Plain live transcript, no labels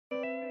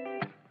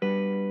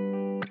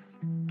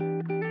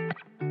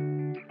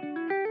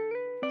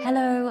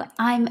Hello,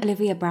 I'm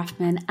Olivia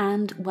Braffman,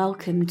 and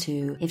welcome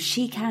to If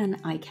She Can,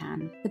 I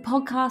Can, the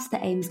podcast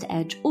that aims to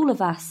edge all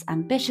of us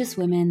ambitious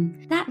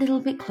women that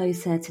little bit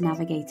closer to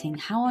navigating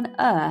how on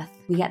earth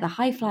we get the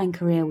high-flying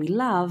career we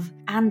love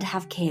and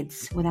have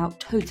kids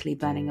without totally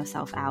burning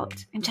yourself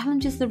out, and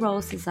challenges the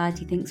role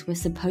society thinks we're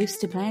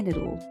supposed to play in it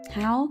all.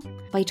 How?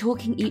 By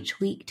talking each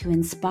week to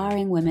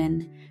inspiring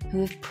women who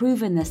have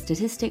proven the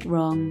statistic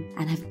wrong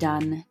and have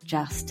done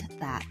just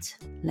that.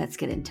 Let's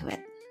get into it.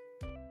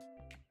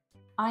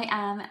 I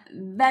am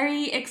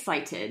very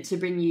excited to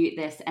bring you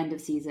this end of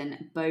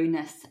season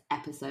bonus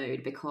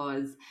episode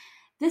because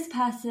this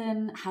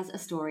person has a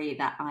story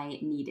that I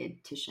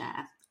needed to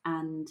share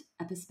and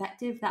a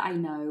perspective that I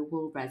know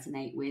will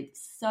resonate with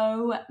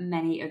so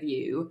many of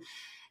you.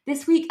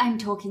 This week I'm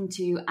talking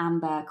to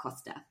Amber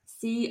Costa,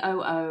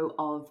 COO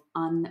of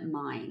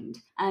Unmind,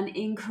 an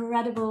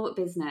incredible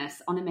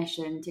business on a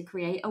mission to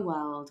create a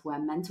world where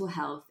mental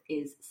health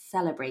is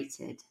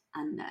celebrated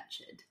and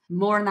nurtured.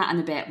 More on that in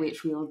a bit,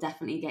 which we will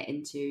definitely get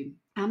into.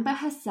 Amber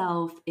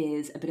herself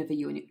is a bit of a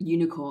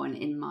unicorn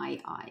in my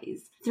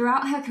eyes.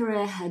 Throughout her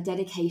career, her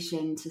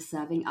dedication to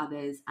serving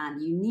others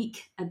and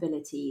unique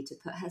ability to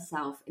put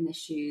herself in the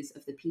shoes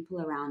of the people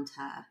around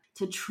her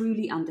to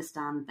truly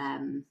understand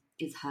them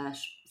is her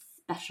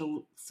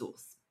special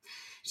sauce.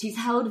 She's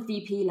held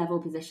VP level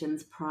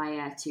positions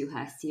prior to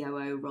her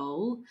COO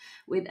role,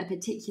 with a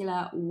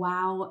particular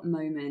wow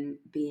moment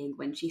being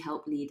when she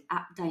helped lead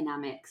App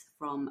Dynamics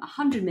from a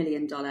 $100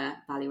 million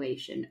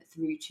valuation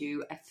through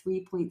to a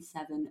 $3.7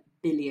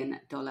 billion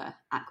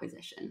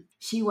acquisition.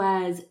 She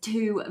wears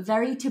two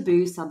very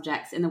taboo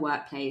subjects in the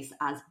workplace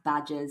as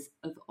badges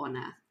of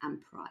honor and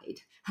pride: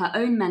 her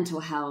own mental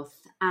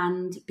health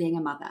and being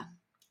a mother.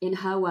 In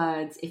her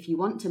words, if you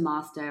want to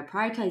master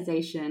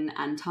prioritization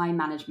and time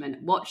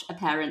management, watch a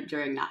parent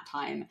during that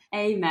time.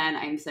 Amen.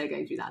 I'm so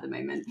going through that at the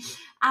moment.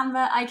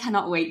 Amber, I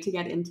cannot wait to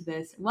get into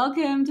this.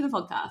 Welcome to the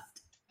podcast.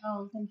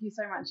 Oh, thank you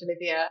so much,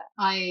 Olivia.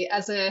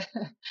 As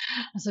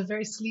a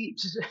very sleep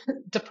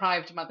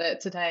deprived mother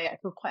today, I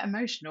feel quite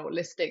emotional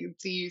listening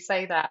to you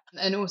say that,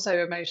 and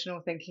also emotional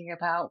thinking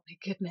about, my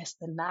goodness,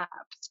 the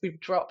naps. We've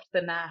dropped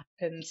the nap,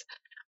 and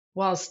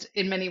whilst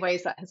in many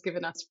ways that has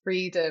given us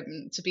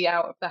freedom to be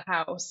out of the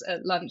house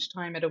at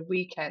lunchtime at a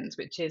weekend,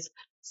 which is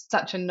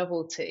such a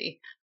novelty,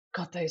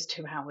 God, those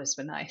 2 hours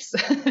were nice.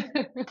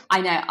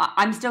 I know.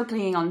 I'm still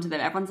clinging on to them.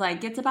 Everyone's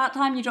like, it's about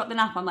time you drop the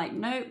nap. I'm like,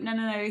 no.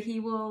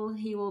 He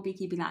will be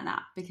keeping that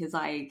nap because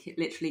I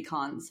literally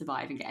can't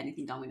survive and get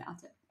anything done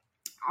without it.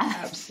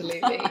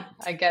 Absolutely.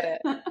 I get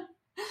it.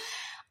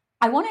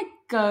 I want to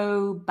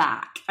go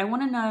back. I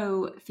want to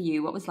know for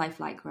you, what was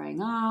life like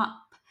growing up?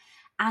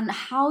 And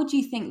how do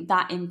you think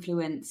that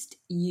influenced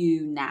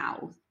you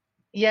now?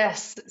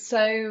 Yes.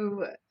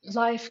 So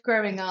life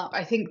growing up,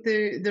 I think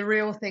the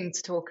real thing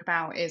to talk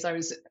about is I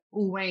was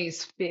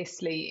always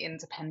fiercely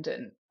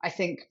independent. I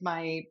think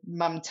my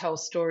mum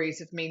tells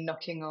stories of me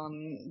knocking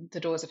on the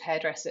doors of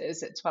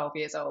hairdressers at 12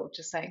 years old,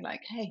 just saying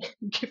like, hey,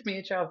 give me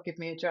a job.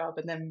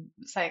 And then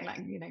saying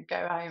like,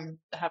 go home,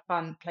 have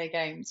fun, play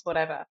games,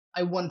 whatever.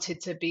 I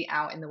wanted to be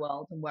out in the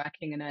world and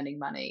working and earning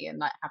money and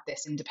like have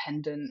this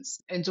independence,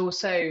 and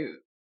also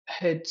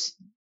had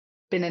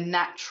been a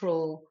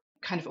natural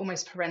kind of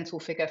almost parental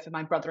figure for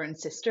my brother and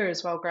sister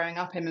as well growing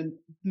up. I'm a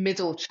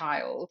middle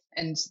child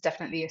and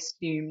definitely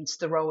assumed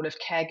the role of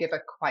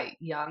caregiver quite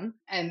young.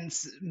 And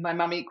my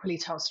mum equally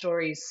tells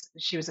stories.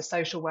 She was a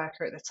social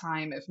worker at the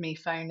time, of me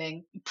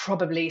phoning,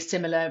 probably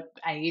similar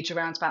age,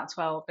 around about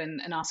 12,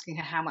 and asking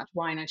her how much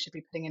wine I should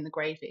be putting in the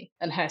gravy,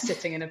 and her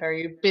sitting in a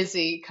very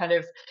busy kind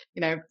of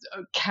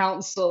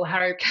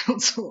Harrow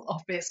Council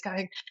office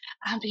going,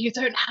 Amber, you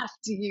don't have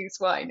to use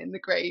wine in the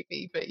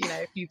gravy, but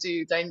if you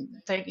do,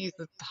 don't use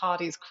the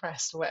Hardy's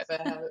crest or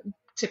whatever her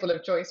tipple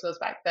of choice was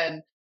back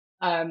then.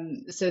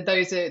 So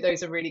those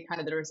are really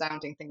kind of the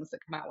resounding things that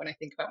come out when I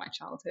think about my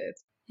childhood.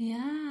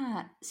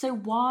 Yeah. So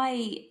why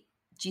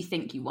do you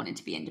think you wanted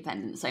to be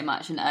independent so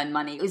much and earn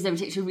money? Was there a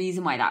particular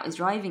reason why that was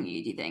driving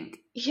you, do you think?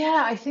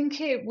 Yeah, I think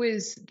it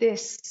was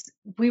this.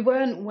 We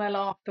weren't well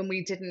off and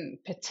we didn't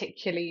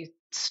particularly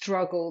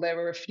struggle. There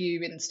were a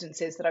few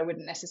instances that I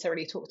wouldn't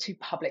necessarily talk too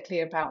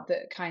publicly about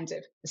that kind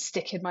of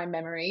stick in my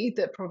memory,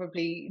 that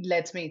probably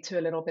led me to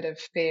a little bit of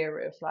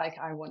fear of like,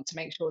 I want to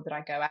make sure that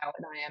I go out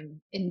and I am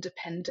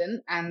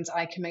independent and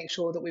I can make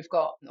sure that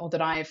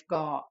I've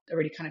got a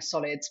really kind of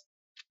solid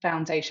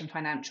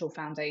financial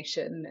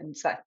foundation, and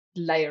that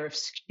layer of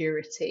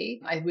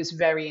security. I was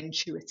very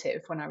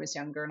intuitive when I was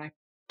younger, and I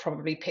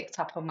probably picked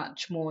up on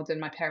much more than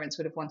my parents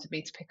would have wanted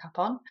me to pick up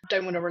on.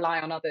 Don't want to rely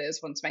on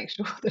others, want to make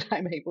sure that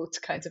I'm able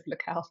to kind of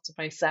look after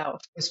myself.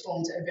 I was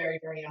formed at a very,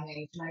 very young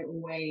age,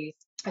 and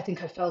I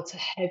think I felt a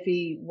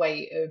heavy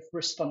weight of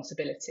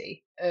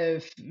responsibility,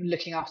 of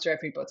looking after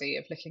everybody,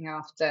 of looking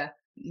after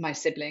my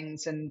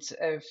siblings, and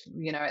of,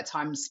 at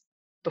times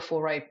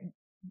before I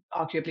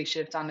arguably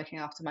should have done, looking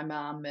after my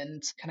mum,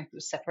 and kind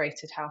of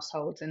separated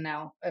household. And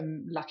now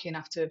I'm lucky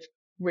enough to have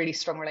really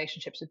strong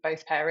relationships with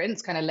both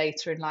parents. Kind of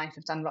later in life,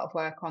 I've done a lot of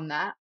work on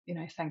that.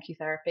 thank you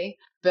therapy.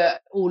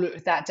 But all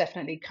of that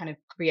definitely kind of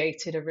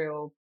created a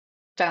real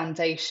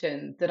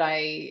foundation that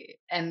I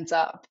end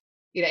up,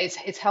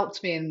 it's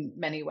helped me in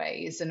many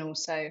ways and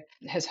also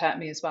has hurt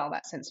me as well,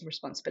 that sense of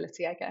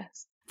responsibility, I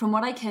guess. From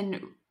what I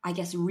can, I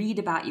guess, read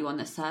about you on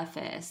the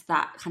surface,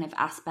 that kind of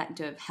aspect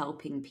of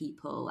helping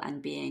people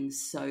and being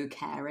so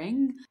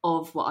caring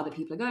of what other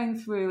people are going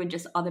through and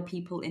just other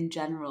people in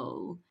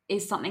general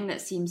is something that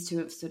seems to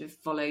have sort of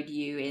followed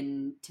you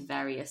into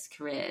various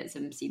careers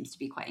and seems to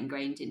be quite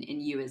ingrained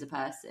in you as a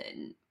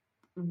person.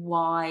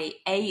 Why,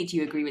 A, do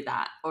you agree with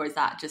that? Or is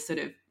that just sort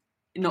of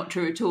not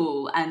true at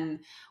all? And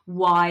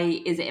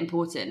why is it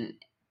important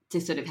to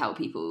sort of help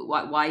people?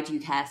 Why do you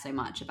care so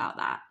much about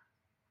that?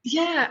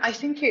 Yeah, I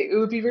think it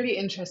would be really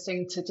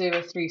interesting to do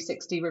a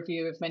 360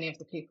 review of many of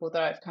the people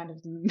that I've kind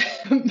of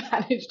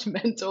managed to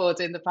mentor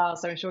in the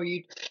past. I'm sure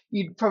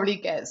you'd probably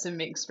get some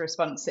mixed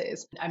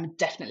responses. I'm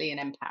definitely an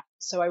empath.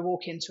 So I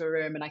walk into a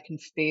room and I can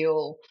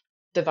feel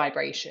the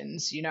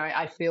vibrations.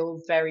 I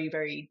feel very,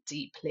 very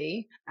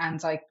deeply,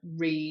 and I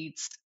read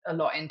a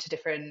lot into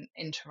different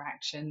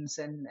interactions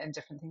and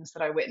different things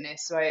that I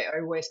witness. So I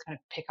always kind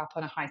of pick up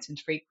on a heightened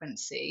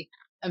frequency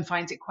and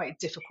find it quite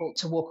difficult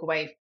to walk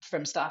away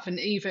from stuff. And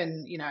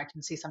even, I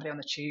can see somebody on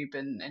the tube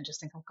and just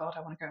think, oh God,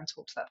 I want to go and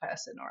talk to that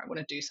person, or I want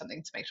to do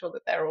something to make sure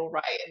that they're all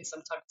right. And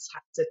sometimes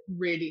have to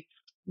really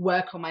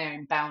work on my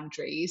own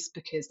boundaries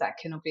because that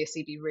can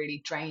obviously be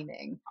really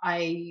draining.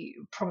 I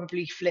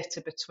probably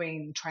flitter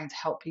between trying to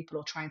help people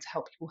or trying to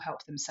help people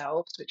help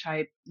themselves, which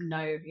I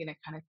know,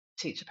 kind of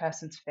teach a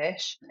person to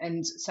fish.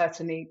 And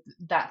certainly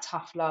that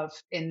tough love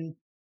in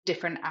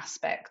different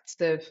aspects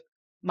of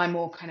my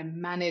more kind of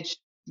managed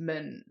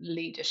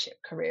leadership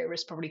career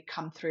has probably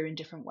come through in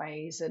different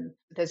ways, and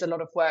there's a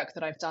lot of work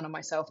that I've done on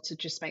myself to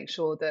just make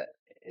sure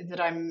that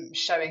I'm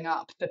showing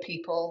up for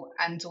people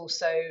and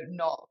also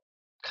not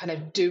kind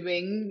of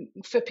doing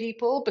for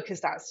people,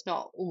 because that's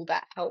not all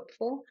that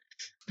helpful.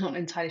 Not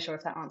entirely sure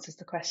if that answers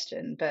the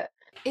question, but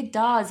It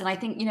does. And I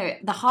think,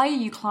 the higher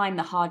you climb,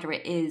 the harder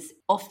it is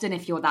often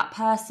if you're that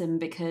person,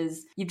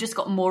 because you've just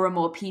got more and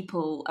more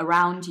people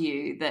around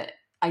you that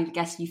I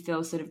guess you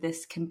feel sort of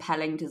this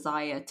compelling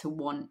desire to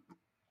want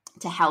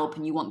to help,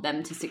 and you want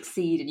them to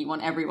succeed, and you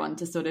want everyone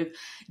to sort of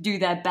do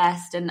their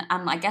best. And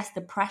I guess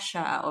the pressure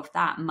of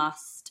that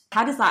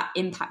how does that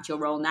impact your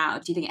role now?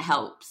 Do you think it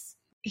helps?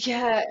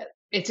 Yeah,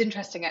 it's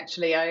interesting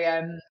actually.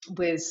 I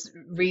was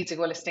reading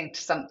or listening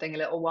to something a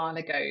little while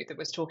ago that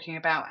was talking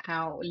about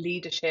how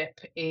leadership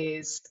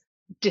is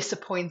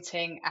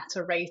disappointing at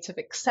a rate of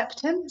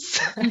acceptance.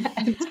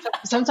 And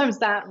sometimes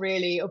that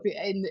really,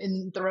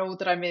 in the role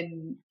that I'm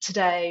in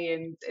today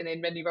and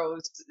in many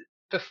roles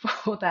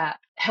before that,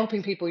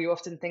 helping people, you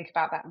often think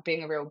about that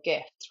being a real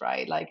gift,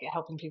 right? Like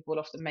helping people will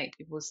often make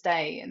people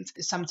stay. And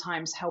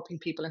sometimes helping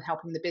people and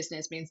helping the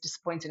business means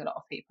disappointing a lot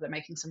of people and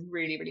making some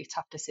really, really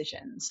tough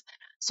decisions.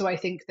 So I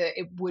think that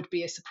it would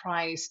be a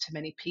surprise to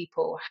many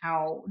people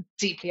how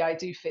deeply I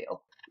do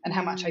feel and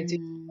how much I do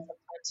Mm.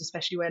 sometimes,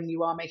 especially when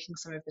you are making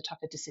some of the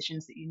tougher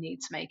decisions that you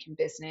need to make in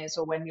business,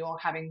 or when you're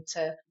having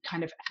to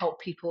kind of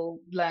help people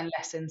learn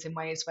lessons in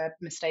ways where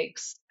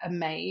mistakes are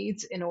made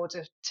in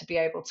order to be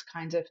able to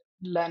kind of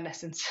learn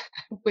lessons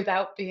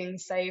without being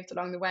saved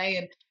along the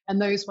way.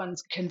 And those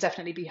ones can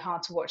definitely be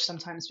hard to watch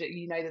sometimes, but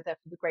you know that they're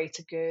for the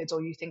greater good,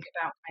 or you think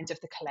about kind of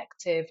the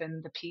collective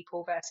and the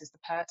people versus the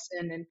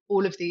person and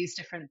all of these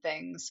different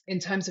things. In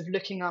terms of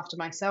looking after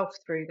myself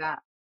through that,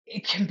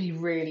 it can be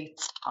really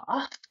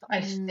tough. I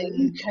think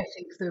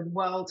the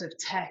world of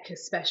tech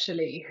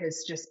especially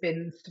has just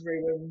been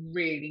through a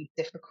really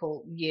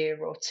difficult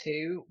year or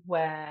two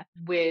where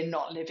we're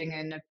not living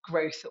in a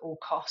growth at all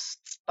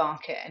costs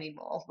market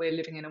anymore. We're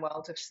living in a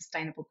world of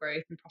sustainable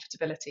growth and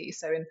profitability.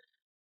 So in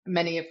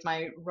many of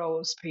my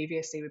roles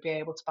previously would be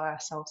able to buy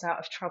ourselves out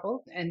of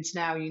trouble. And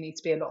now you need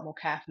to be a lot more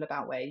careful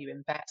about where you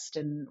invest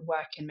and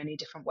work in many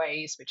different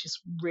ways, which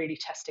is really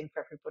testing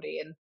for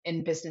everybody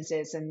in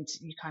businesses. And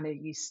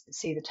you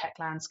see the tech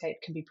landscape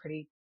can be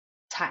pretty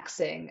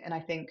taxing. And I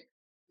think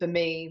for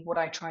me, what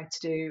I try to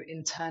do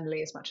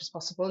internally as much as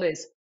possible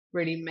is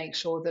really make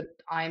sure that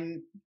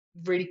I'm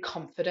really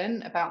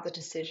confident about the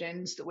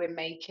decisions that we're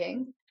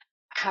making,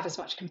 have as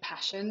much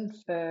compassion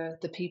for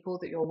the people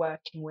that you're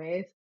working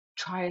with,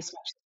 try as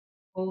much as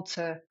possible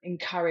to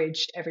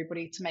encourage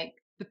everybody to make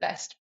the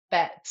best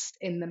bets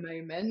in the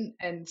moment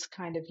and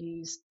kind of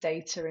use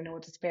data in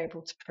order to be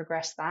able to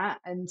progress that,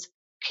 and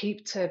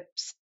keep to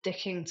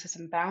sticking to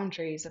some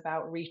boundaries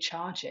about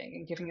recharging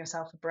and giving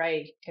yourself a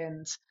break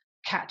and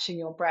catching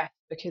your breath,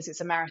 because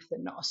it's a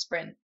marathon, not a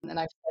sprint. And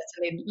I've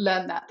certainly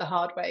learned that the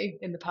hard way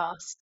in the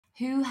past.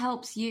 Who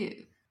helps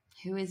you?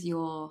 Who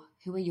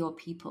are your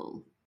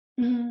people?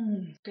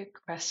 Good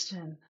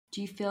question.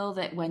 Do you feel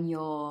that when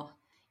you're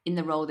in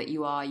the role that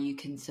you are, you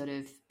can sort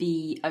of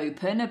be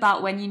open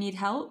about when you need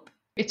help?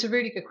 It's a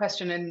really good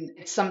question, and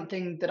it's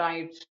something that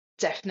I've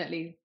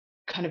definitely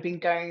kind of been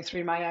going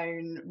through my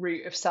own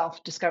route of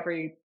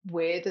self-discovery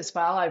with as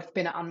well. I've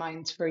been at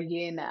Unmind for a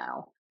year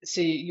now.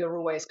 So you're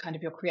always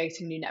you're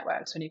creating new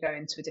networks when you go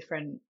into a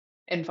different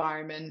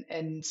environment.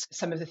 And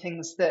some of the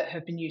things that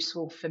have been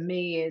useful for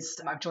me is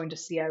I've joined a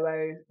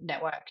COO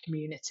network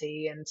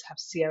community and have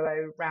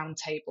COO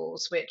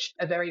roundtables, which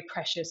are very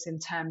precious in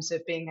terms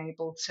of being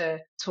able to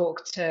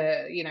talk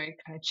to,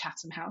 kind of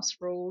Chatham House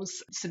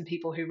rules, some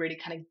people who really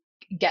kind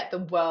of get the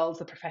world,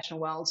 the professional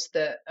worlds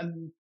that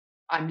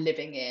I'm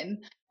living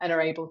in, and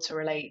are able to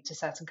relate to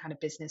certain kind of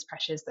business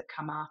pressures that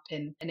come up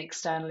in an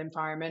external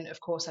environment. Of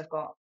course, I've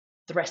got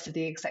the rest of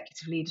the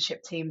executive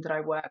leadership team that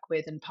I work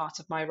with, and part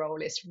of my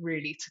role is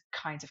really to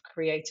kind of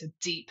create a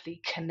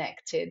deeply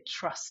connected,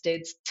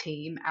 trusted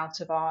team out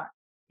of our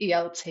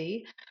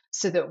ELT,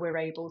 so that we're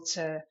able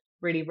to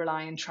really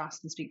rely and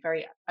trust and speak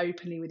very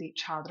openly with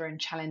each other and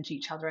challenge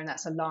each other. And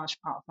that's a large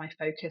part of my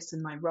focus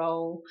and my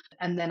role.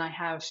 And then I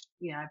have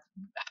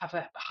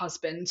a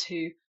husband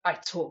who I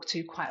talk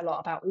to quite a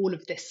lot about all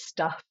of this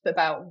stuff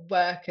about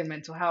work and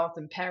mental health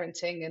and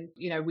parenting. And,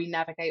 we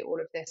navigate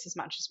all of this as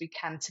much as we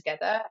can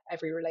together.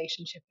 Every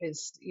relationship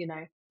is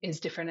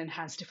different and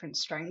has different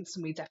strengths.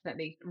 And we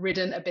definitely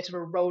ridden a bit of a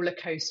roller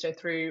coaster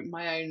through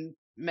my own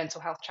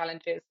mental health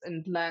challenges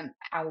and learn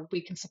how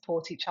we can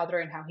support each other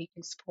and how he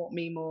can support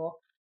me more.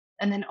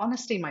 And then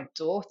honestly, my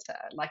daughter,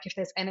 like if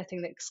there's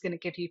anything that's going to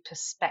give you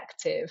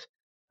perspective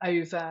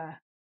over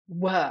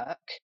work,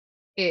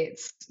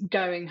 it's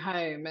going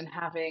home and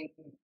having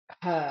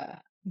her.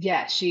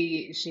 Yeah,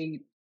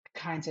 she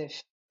kind of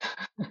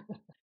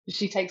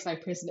she takes no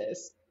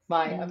prisoners,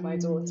 my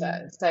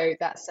daughter. So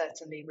that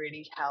certainly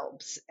really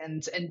helps,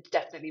 and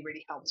definitely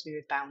really helps me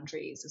with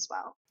boundaries as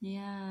well.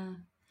 Yeah.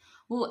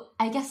 Well,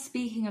 I guess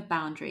speaking of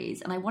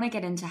boundaries, and I want to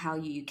get into how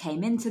you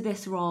came into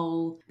this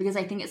role, because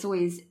I think it's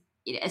always,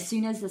 as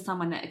soon as there's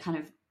someone that kind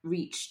of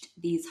reached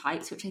these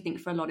heights, which I think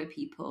for a lot of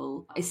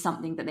people is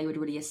something that they would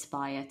really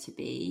aspire to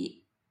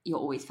be, you're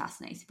always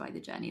fascinated by the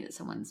journey that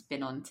someone's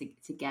been on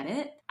to get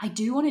it. I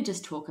do want to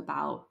just talk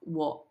about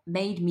what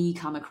made me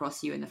come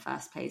across you in the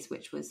first place,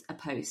 which was a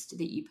post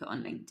that you put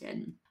on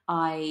LinkedIn.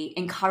 I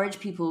encourage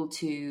people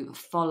to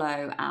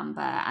follow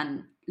Amber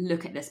and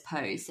look at this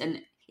post.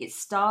 And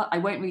I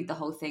won't read the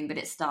whole thing, but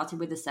it started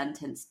with the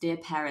sentence, "Dear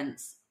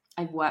parents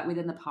I've worked with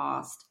in the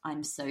past,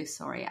 I'm so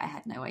sorry, I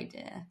had no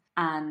idea."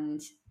 And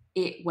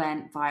it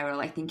went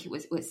viral. I think it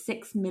was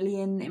 6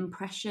 million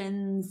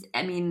impressions.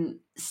 I mean,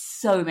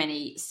 so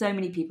many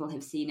people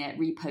have seen it,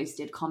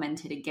 reposted,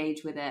 commented,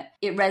 engaged with it.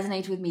 It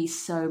resonated with me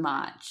so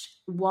much.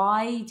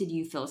 Why did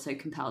you feel so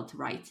compelled to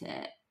write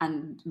it,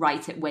 and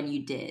write it when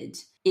you did?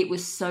 It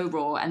was so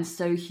raw and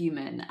so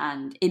human,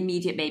 and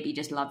immediate made me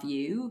just love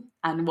you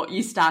and what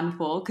you stand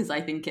for, because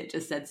I think it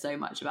just said so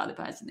much about the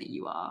person that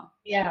you are.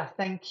 Yeah,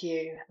 thank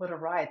you. What a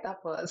ride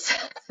that was.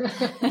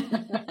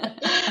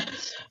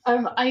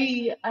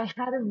 I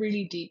had a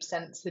really deep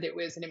sense that it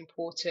was an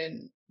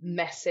important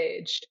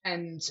message,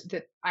 and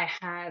that I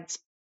had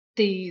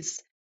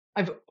these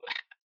I've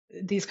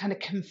these kind of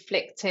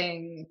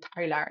conflicting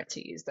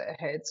polarities that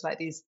had, like,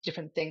 these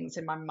different things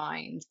in my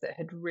mind that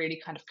had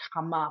really kind of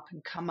come up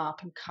and come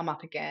up and come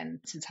up again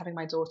since having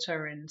my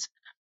daughter, and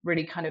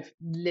really kind of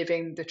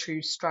living the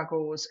true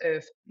struggles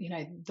of,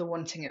 the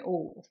wanting it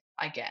all,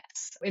 I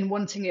guess, in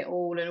wanting it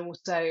all. And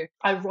also,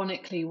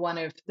 ironically, one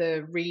of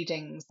the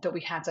readings that we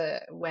had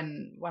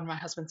when my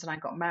husband and I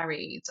got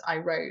married, I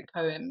wrote a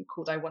poem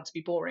called "I Want to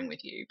Be Boring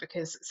with You,"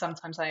 because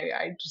sometimes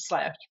I just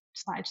want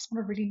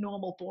a really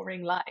normal,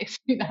 boring life.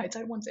 I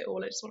don't want it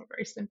all. I just want a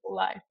very simple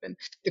life. And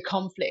the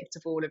conflict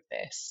of all of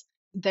this.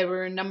 There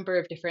were a number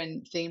of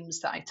different themes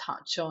that I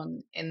touch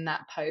on in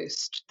that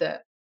post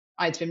that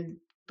I'd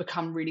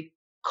become really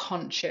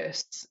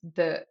conscious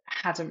that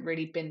hadn't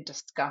really been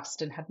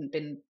discussed and hadn't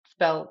been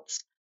felt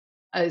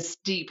as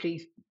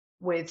deeply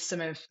with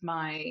some of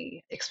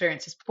my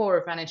experiences before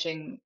of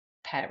managing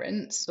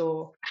parents,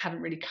 or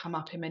hadn't really come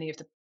up in many of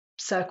the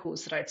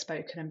circles that I'd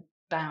spoken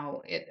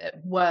about it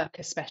at work,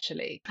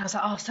 especially. I was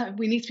like, so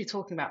we need to be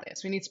talking about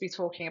this. We need to be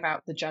talking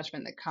about the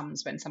judgment that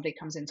comes when somebody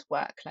comes into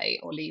work late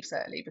or leaves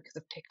early because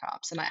of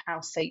pickups, and like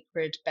how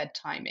sacred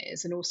bedtime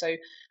is, and also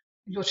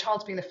your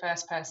child being the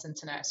first person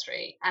to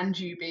nursery, and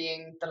you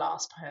being the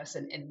last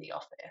person in the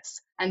office,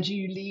 and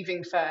you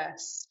leaving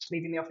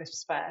the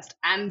office first,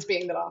 and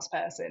being the last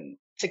person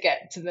to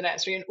get to the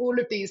nursery, and all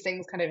of these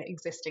things kind of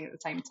existing at the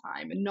same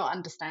time, and not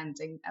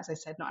understanding, as I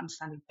said, not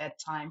understanding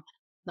bedtime,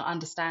 not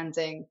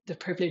understanding the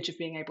privilege of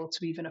being able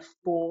to even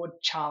afford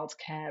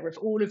childcare, of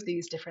all of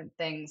these different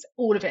things.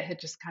 All of it had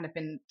just kind of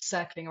been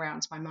circling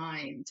around my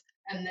mind.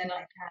 And then I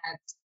had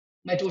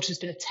my daughter's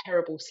been a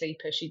terrible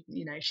sleeper. She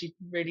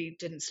really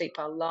didn't sleep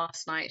well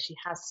last night. She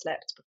has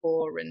slept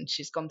before, and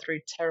she's gone through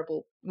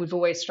terrible. We've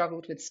always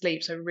struggled with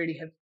sleep, so I really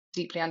have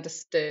deeply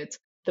understood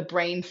the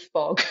brain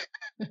fog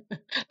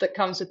that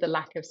comes with the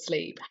lack of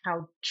sleep,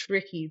 how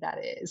tricky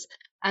that is,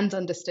 and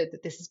understood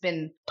that this has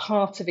been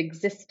part of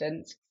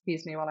existence.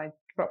 Excuse me while I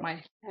drop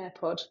my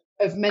AirPod,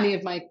 of many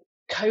of my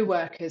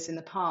co-workers in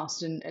the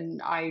past,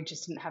 and I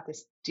just didn't have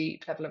this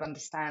deep level of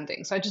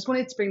understanding. So I just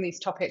wanted to bring these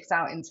topics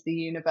out into the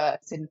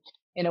universe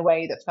in a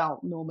way that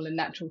felt normal and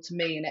natural to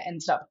me, and it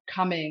ended up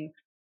coming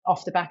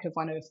off the back of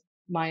one of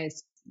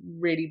Maya's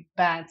really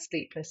bad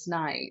sleepless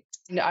nights,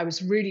 I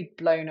was really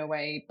blown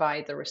away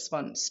by the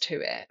response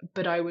to it.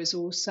 But I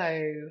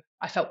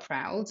felt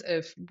proud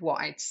of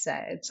what I'd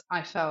said.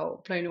 I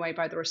felt blown away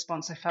by the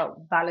response. I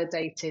felt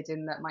validated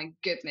in that, my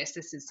goodness,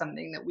 this is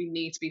something that we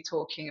need to be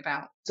talking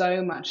about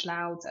so much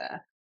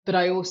louder. But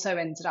I also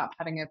ended up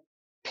having a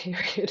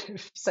period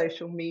of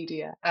social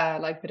media,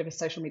 like a bit of a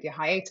social media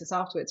hiatus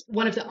afterwards.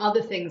 One of the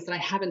other things that I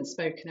haven't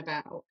spoken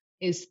about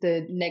is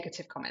the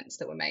negative comments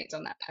that were made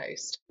on that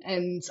post.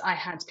 And I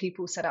had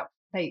people set up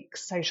fake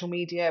social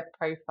media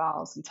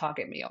profiles and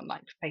target me on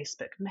like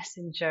Facebook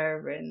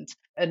Messenger, and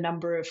a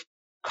number of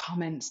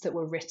comments that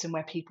were written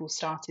where people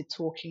started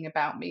talking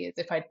about me as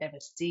if I'd never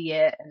see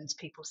it, and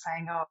people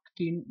saying, oh,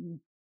 do you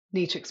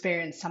need to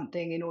experience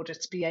something in order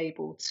to be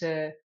able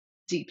to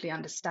deeply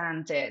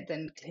understand it,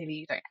 then clearly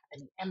you don't have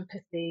any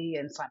empathy,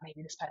 and it's like,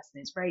 maybe this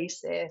person is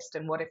racist,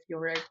 and what if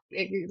you're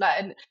like,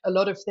 and a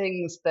lot of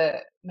things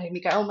that made me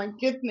go, oh my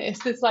goodness,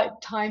 this like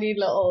tiny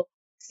little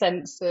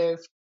sense of,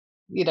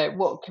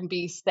 what can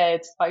be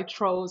said by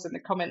trolls in the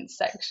comments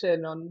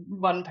section on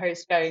one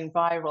post going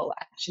viral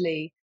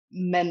actually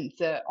meant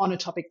that on a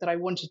topic that I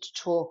wanted to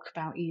talk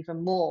about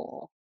even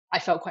more, I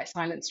felt quite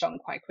silenced on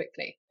quite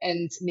quickly,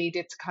 and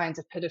needed to kind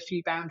of put a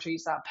few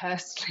boundaries up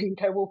personally and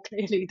go, well,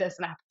 clearly there's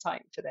an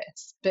appetite for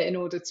this. But in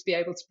order to be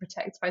able to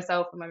protect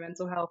myself and my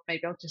mental health,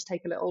 maybe I'll just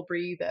take a little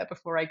breather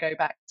before I go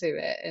back to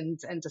it,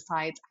 and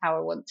decide how I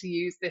want to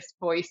use this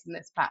voice and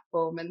this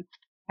platform and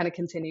kind of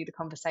continue the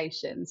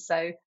conversation.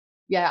 So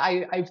yeah,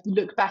 I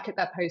look back at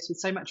that post with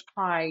so much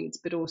pride,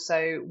 but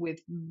also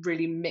with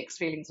really mixed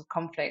feelings of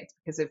conflict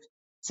because of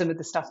some of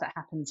the stuff that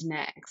happened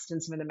next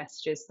and some of the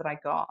messages that I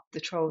got. The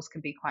trolls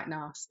can be quite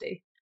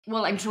nasty.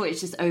 Well, I'm sure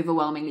it's just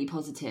overwhelmingly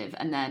positive,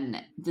 and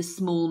then the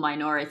small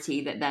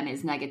minority that then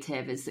is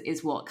negative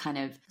is what kind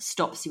of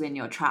stops you in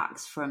your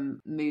tracks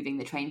from moving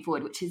the train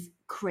forward, which is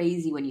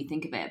crazy when you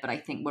think of it. But I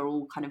think we're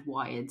all kind of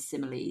wired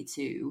similarly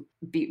to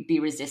be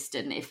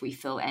resistant if we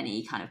feel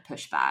any kind of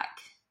pushback.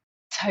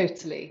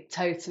 Totally,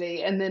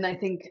 totally. And then I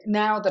think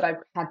now that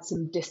I've had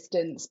some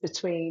distance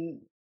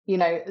between,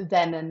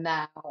 then and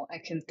now, I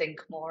can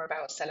think more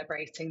about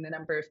celebrating the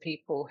number of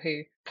people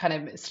who kind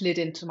of slid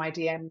into my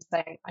DMs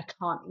saying, I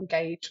can't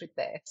engage with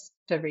this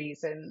for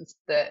reasons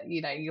that,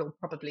 you'll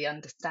probably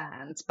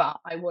understand. But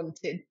I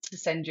wanted to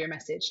send you a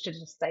message to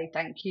just say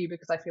thank you,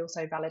 because I feel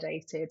so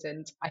validated,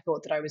 and I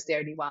thought that I was the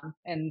only one.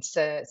 And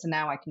so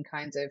now I can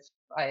kind of,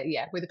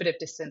 with a bit of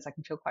distance, I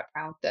can feel quite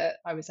proud that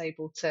I was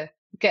able to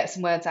get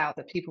some words out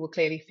that people were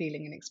clearly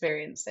feeling and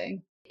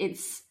experiencing.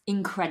 It's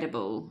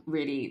incredible,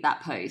 really,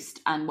 that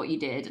post and what you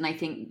did. And I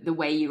think the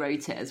way you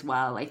wrote it as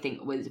well, I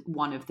think was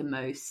one of the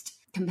most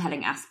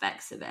compelling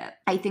aspects of it.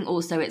 I think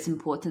also it's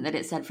important that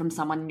it's said from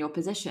someone in your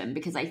position,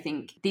 because I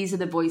think these are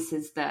the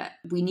voices that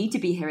we need to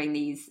be hearing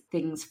these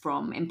things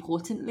from,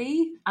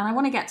 importantly. And I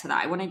want to get to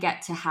that. I want to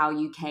get to how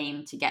you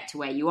came to get to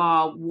where you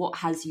are. What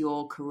has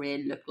your career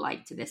looked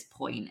like to this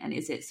point? And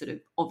is it sort of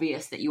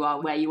obvious that you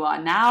are where you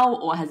are now,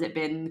 or has it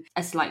been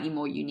a slightly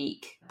more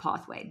unique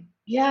pathway?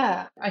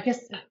 Yeah, I guess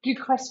good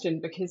question,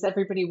 because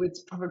everybody would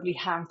probably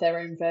have their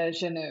own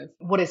version of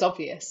what is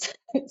obvious.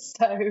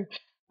 So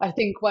I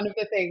think one of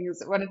the things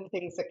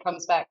that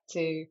comes back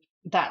to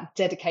that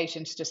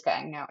dedication to just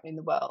getting out in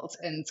the world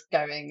and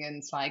going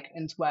and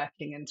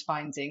working and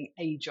finding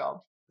a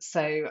job.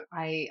 So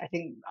I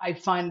think I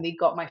finally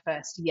got my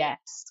first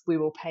yes, we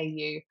will pay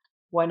you,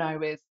 when I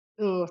was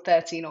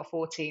 13 or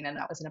 14, and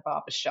that was in a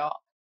barber shop.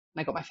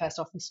 And I got my first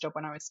office job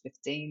when I was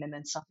 15, and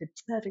then started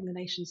serving the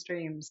nation's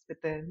dreams with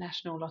the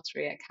National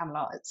Lottery at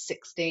Camelot at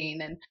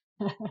 16.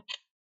 And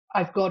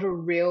I've got a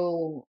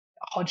real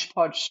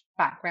hodgepodge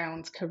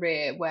background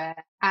career, where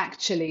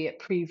actually at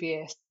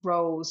previous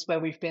roles where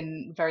we've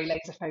been very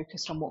laser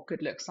focused on what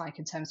good looks like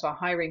in terms of our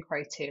hiring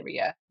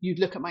criteria, you'd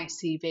look at my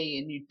CV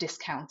and you'd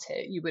discount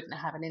it. You wouldn't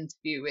have an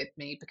interview with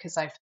me, because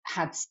I've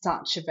had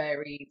such a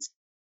varied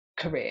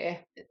career,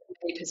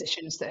 many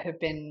positions that have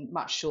been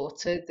much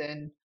shorter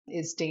than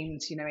is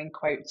deemed, in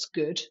quotes,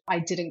 good. I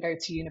didn't go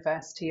to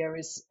university. I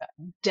was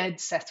dead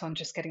set on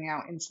just getting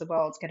out into the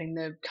world, getting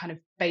the kind of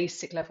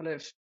basic level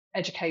of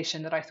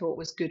education that I thought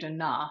was good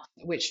enough,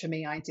 which for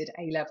me, I did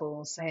A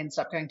levels. I ended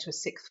up going to a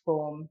sixth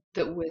form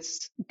that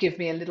was give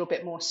me a little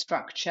bit more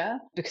structure,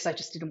 because I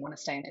just didn't want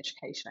to stay in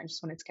education. I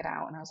just wanted to get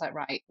out. And I was like,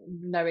 right,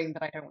 knowing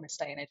that I don't want to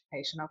stay in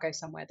education, I'll go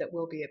somewhere that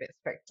will be a bit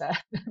stricter.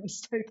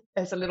 So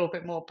there's a little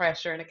bit more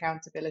pressure and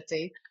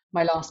accountability.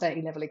 My last A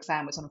level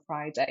exam was on a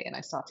Friday, and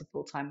I started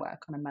full-time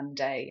work on a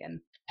Monday, and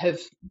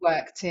have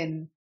worked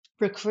in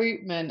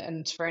recruitment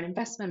and for an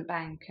investment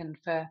bank and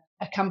for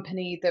a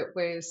company that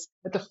was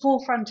at the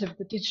forefront of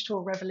the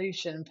digital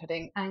revolution,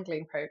 putting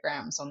angling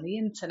programs on the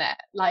internet.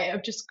 Like,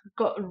 I've just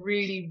got a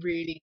really,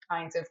 really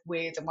kind of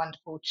weird and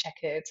wonderful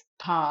checkered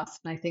path.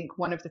 And I think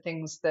one of the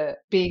things that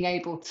being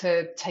able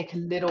to take a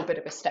little bit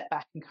of a step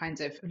back and kind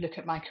of look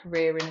at my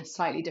career in a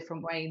slightly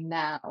different way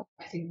now,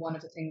 I think one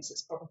of the things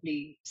that's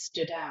probably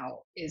stood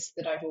out is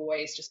that I've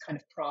always just kind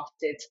of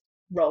crafted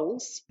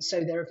roles.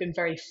 So there have been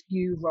very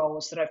few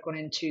roles that I've gone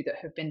into that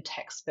have been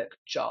textbook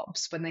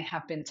jobs. When they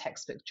have been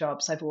textbook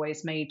jobs, I've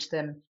always made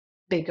them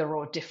bigger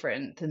or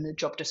different than the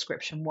job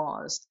description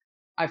was.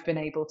 I've been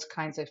able to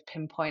kind of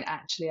pinpoint,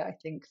 actually, I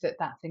think that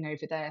that thing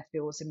over there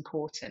feels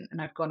important.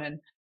 And I've gone and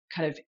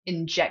kind of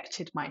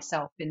injected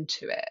myself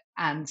into it.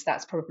 And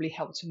that's probably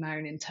helped with my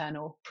own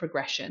internal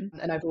progression.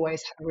 And I've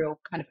always had a real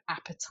kind of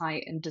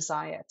appetite and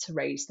desire to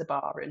raise the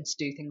bar and to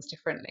do things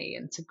differently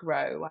and to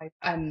grow.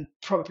 I'm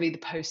probably the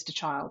poster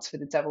child for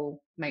the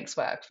devil makes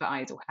work for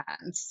idle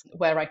hands,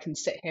 where I can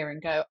sit here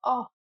and go,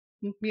 oh,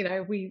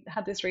 we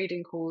had this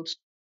reading called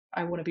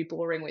I Want to Be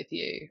Boring with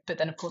You. But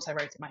then, of course, I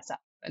wrote it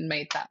myself and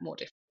made that more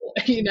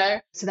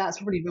difficult. So that's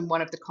probably been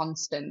one of the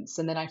constants.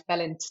 And then I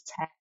fell into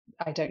tech.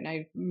 I don't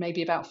know,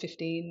 maybe about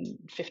 15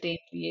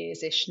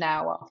 years-ish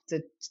now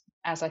after,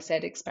 as I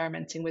said,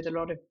 experimenting with a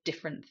lot of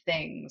different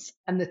things.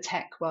 And the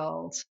tech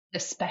world,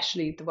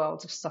 especially the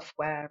world of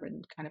software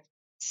and kind of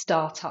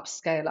startup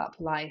scale up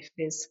life,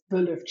 is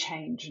full of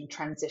change and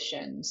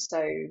transition.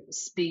 So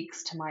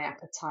speaks to my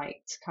appetite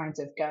to kind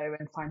of go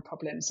and find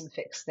problems and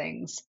fix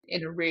things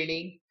in a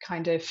really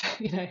kind of,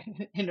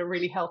 in a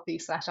really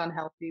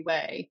healthy/unhealthy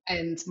way.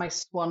 And my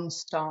swan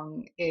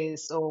song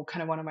is, or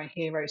kind of one of my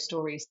hero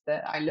stories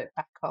that I look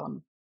back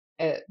on.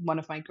 One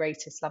of my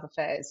greatest love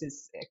affairs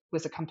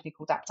was a company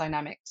called App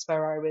Dynamics,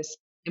 where I was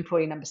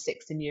employee number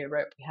 6 in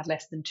Europe. We had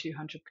less than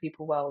 200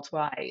 people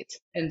worldwide.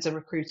 And a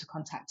recruiter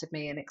contacted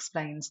me and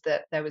explained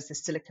that there was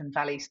this Silicon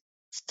Valley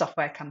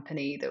software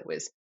company that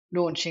was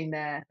launching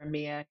their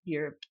EMEA,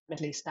 Europe,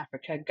 Middle East, and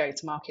Africa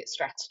go-to-market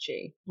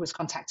strategy, was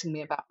contacting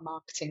me about a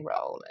marketing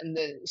role. And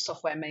the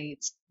software made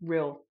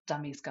real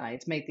dummies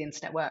guides, made the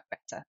internet work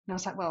better. And I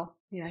was like, well,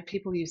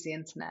 people use the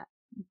internet.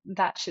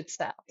 That should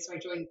sell. So I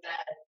joined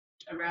there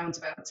around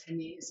about 10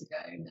 years ago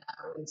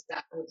now, and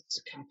that was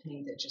a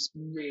company that just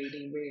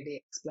really, really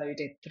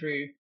exploded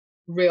through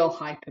real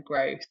hyper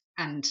growth,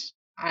 and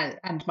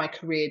my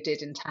career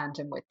did in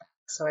tandem with that.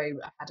 So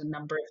I had a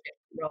number of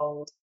different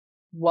roles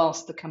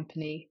whilst the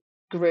company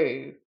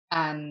grew,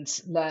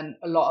 and learned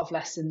a lot of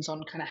lessons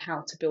on kind of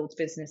how to build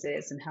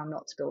businesses and how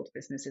not to build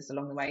businesses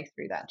along the way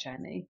through that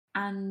journey.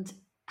 And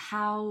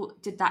how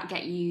did that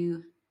get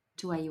you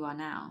to where you are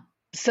now?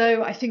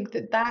 So I think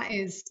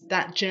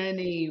that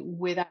journey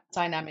with App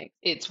Dynamics,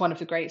 it's one of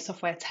the great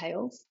software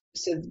tales.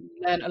 So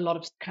learn a lot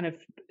of kind of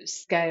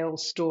scale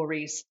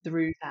stories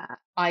through that.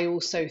 I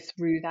also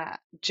through that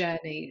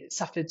journey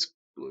suffered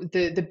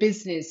the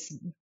business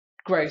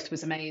growth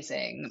was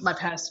amazing. My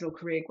personal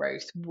career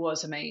growth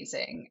was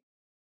amazing.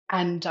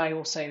 And I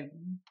also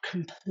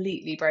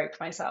completely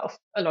broke myself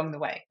along the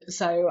way.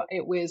 So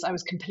I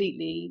was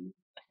completely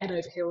head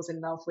over heels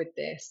in love with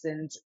this.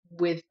 And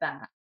with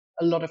that,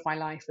 a lot of my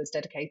life was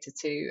dedicated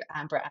to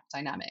Amber App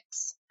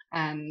Dynamics.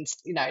 And,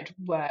 I'd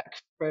work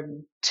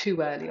from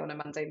too early on a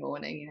Monday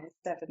morning,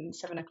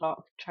 7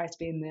 o'clock, try to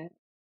be in the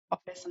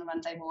office on a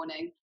Monday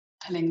morning,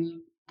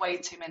 pulling way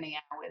too many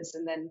hours,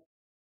 and then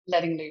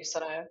letting loose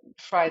on a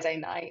Friday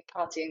night,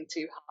 partying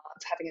too hard,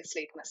 having a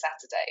sleep on a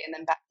Saturday, and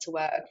then back to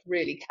work,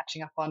 really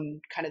catching up on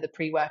kind of the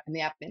pre-work and the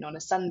admin on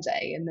a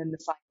Sunday, and then the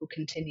cycle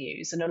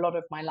continues. And a lot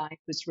of my life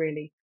was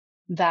really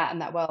that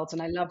and that world,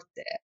 and I loved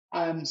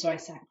it. So I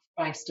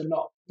sacrificed a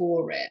lot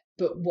for it.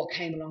 But what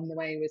came along the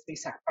way was me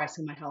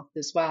sacrificing my health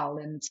as well.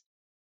 And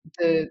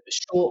the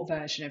short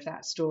version of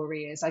that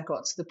story is I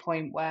got to the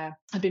point where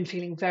I've been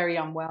feeling very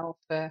unwell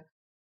for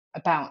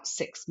about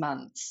 6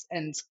 months,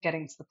 and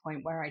getting to the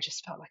point where I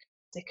just felt like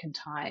sick and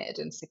tired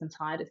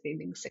of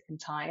feeling sick and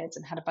tired,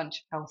 and had a bunch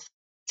of health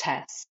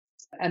tests,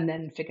 and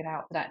then figured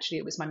out that actually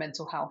it was my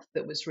mental health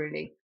that was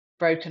really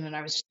broken, and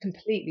I was just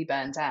completely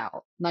burned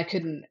out.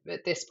 And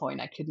at this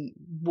point, I couldn't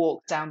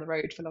walk down the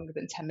road for longer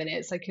than 10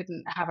 minutes. I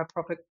couldn't have a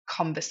proper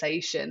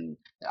conversation.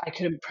 I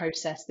couldn't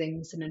process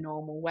things in a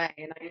normal way.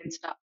 And I ended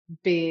up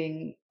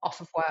being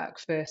off of work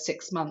for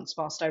 6 months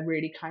whilst I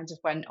really kind of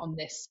went on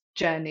this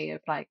journey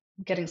of like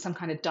getting some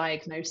kind of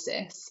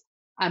diagnosis,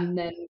 and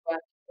then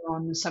working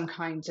on some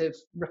kind of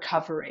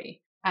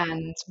recovery,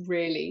 and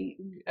really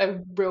a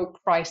real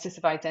crisis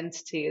of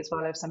identity as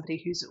well, of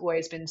somebody who's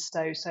always been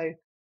so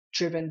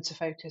driven to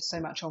focus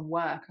so much on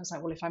work. I was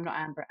like, well, if I'm not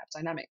Amber at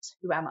Dynamics,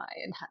 who am I?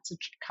 And had to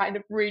kind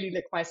of really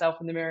look myself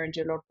in the mirror and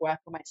do a lot of work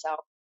on myself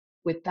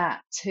with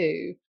that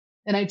too.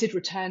 And I did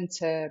return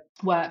to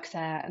work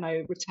there, and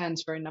I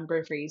returned for a number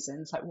of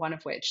reasons, like one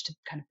of which to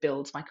kind of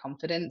build my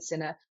confidence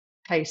in a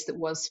place that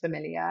was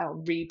familiar,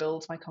 or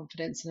rebuild my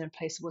confidence in a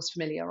place that was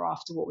familiar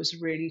after what was a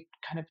really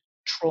kind of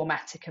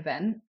traumatic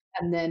event.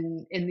 And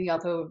then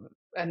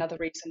another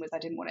reason was I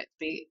didn't want it to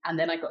be, and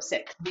then I got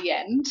sick, the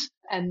end.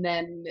 And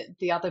then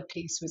the other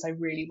piece was I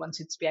really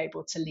wanted to be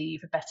able to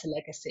leave a better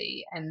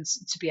legacy, and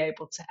to be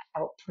able to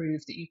help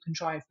prove that you can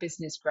drive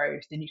business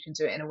growth and you can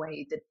do it in a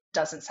way that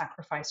doesn't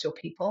sacrifice your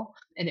people.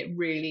 And it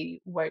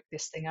really woke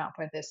this thing up,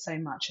 where there's so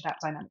much at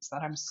App Dynamics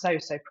that I'm so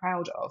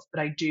proud of.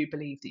 But I do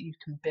believe that you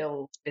can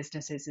build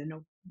businesses in a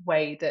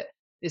way that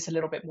is a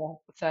little bit more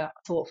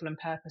thoughtful and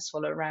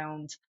purposeful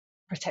around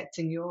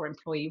protecting your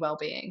employee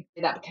well-being.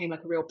 That became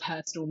like a real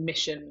personal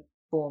mission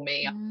for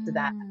me after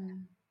that,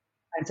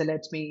 kind of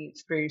led me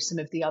through some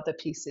of the other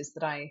pieces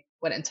that I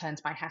went and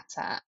turned my hat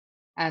at,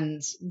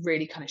 and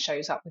really kind of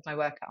shows up with my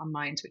work at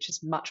Unmind, which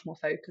is much more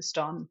focused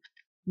on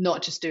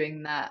not just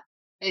doing that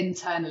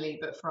internally,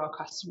 but for our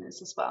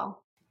customers as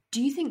well.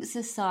 Do you think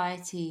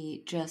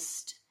society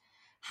just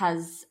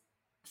has,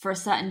 for a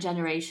certain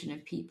generation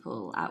of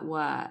people at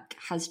work,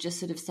 has just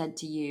sort of said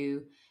to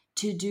you,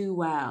 to do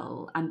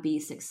well and be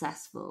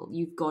successful,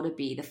 you've got to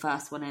be the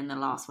first one in, the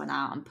last one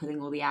out, and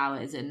putting all the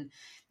hours, and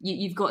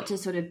you've got to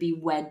sort of be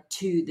wed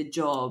to the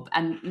job,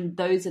 and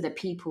those are the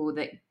people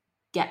that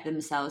get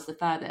themselves the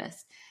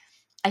furthest.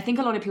 I think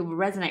a lot of people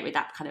resonate with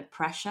that kind of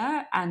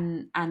pressure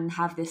and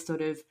have this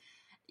sort of,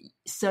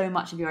 so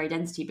much of your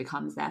identity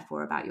becomes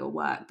therefore about your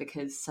work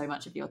because so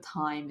much of your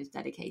time is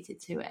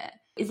dedicated to it.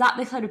 Is that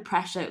the kind of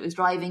pressure that was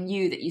driving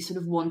you, that you sort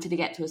of wanted to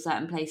get to a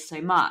certain place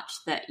so much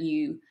that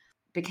you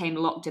became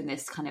locked in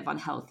this kind of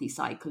unhealthy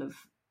cycle of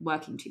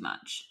working too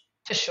much?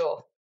 For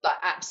sure, like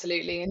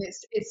absolutely. And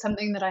it's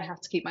something that I have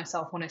to keep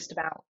myself honest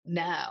about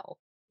now,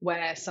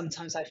 where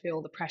sometimes I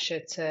feel the pressure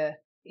to,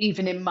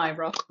 even in my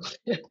role,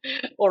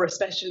 or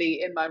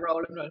especially in my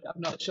role,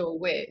 I'm not sure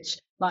which,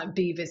 like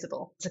be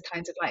visible, to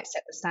kind of like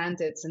set the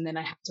standards. And then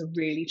I have to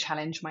really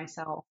challenge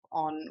myself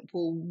on,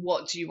 well,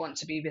 what do you want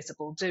to be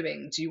visible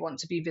doing? Do you want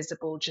to be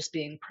visible just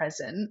being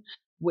present?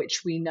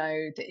 Which we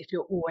know that if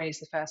you're always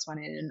the first one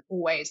in and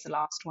always the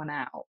last one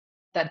out,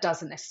 that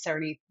doesn't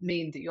necessarily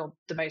mean that you're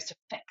the most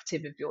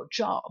effective of your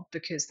job,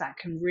 because that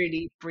can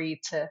really breed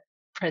to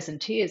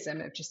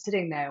presenteeism of just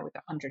sitting there with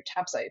 100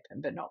 tabs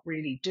open but not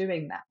really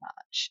doing that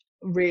much.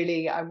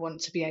 Really, I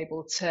want to be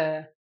able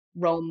to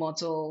role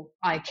model,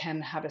 I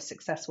can have a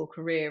successful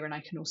career and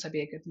I can also be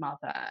a good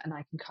mother, and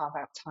I can carve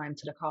out time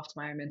to look after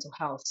my own mental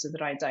health so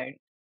that I don't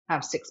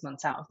have 6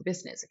 months out of the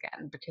business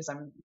again because I'm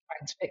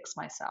trying to fix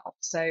myself.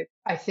 So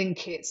I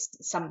think it's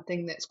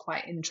something that's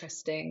quite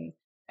interesting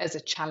as a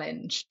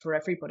challenge for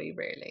everybody,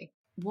 really.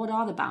 What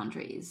are the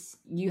boundaries?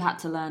 You had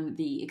to learn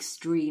the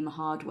extreme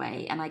hard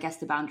way, and I guess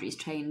the boundaries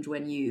change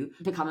when you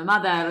become a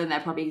mother, and they're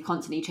probably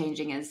constantly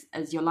changing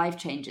as your life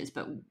changes.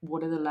 But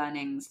what are the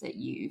learnings that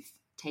you've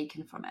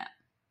taken from it?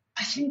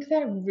 I think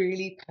they're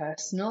really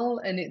personal,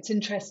 and it's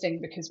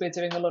interesting because we're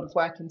doing a lot of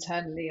work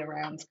internally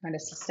around kind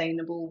of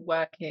sustainable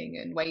working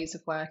and ways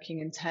of working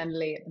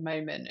internally at the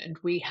moment. And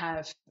we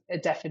have a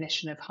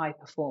definition of high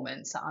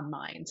performance at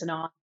Unmind, and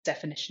our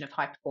definition of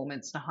high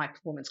performance and a high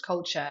performance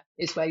culture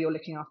is where you're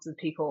looking after the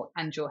people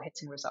and you're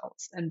hitting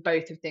results. And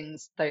both of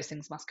those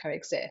things must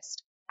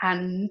coexist.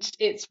 And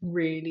it's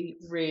really,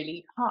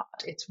 really hard.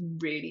 It's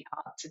really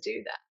hard to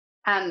do that.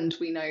 And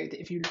we know that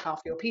if you look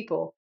after your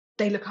people,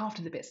 they look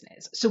after the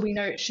business. So we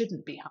know it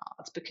shouldn't be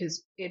hard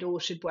because it all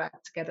should work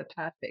together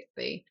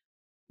perfectly.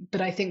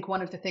 But I think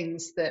one of the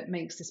things that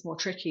makes this more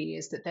tricky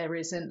is that there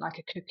isn't like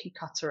a cookie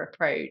cutter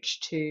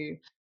approach to,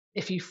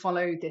 if you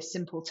follow this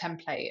simple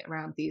template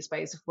around these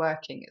ways of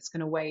working, it's going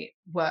to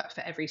work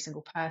for every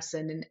single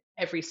person and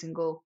every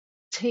single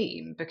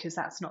team, because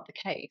that's not the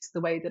case.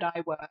 The way that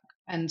I work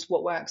and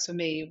what works for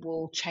me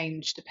will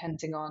change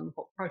depending on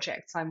what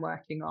projects I'm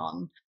working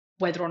on,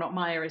 whether or not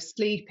Maya is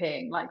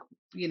sleeping, like,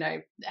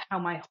 how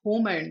my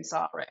hormones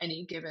are at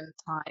any given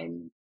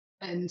time,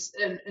 and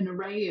an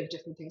array of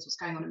different things, what's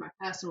going on in my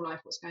personal life,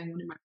 what's going on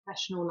in my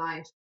professional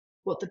life,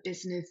 what the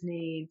business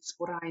needs,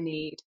 what I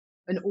need,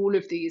 and all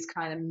of these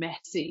kind of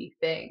messy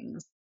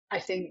things. I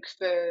think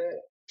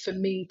for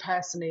me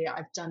personally,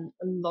 I've done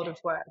a lot of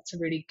work to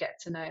really get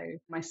to know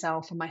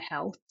myself and my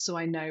health, so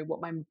I know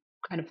what my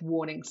kind of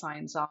warning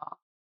signs are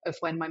of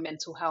when my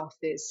mental health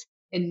is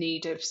in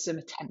need of some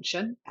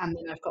attention. And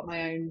then I've got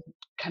my own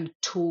kind of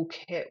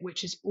toolkit,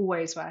 which is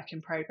always work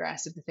in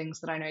progress, of the things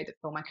that I know that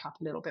fill my cup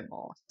a little bit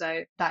more.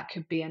 So that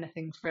could be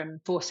anything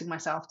from forcing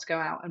myself to go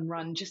out and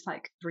run just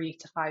like 3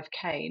 to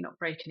 5K, not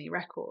break any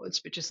records,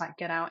 but just like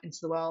get out into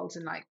the world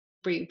and like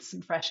breathe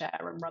some fresh air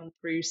and run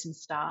through some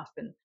stuff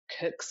and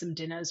cook some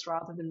dinners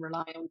rather than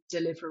rely on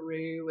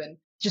Deliveroo, and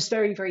just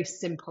very, very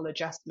simple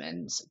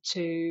adjustments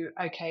to,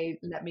 okay,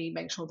 let me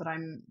make sure that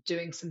I'm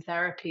doing some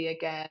therapy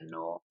again,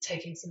 or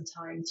taking some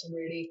time to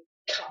really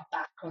cut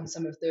back on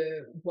some of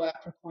the work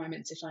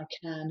requirements if I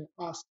can,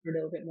 ask for a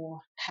little bit more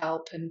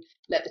help and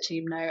let the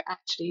team know,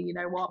 actually, you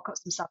know what, got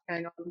some stuff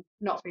going on,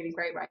 not feeling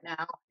great right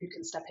now, who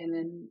can step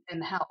in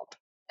and help,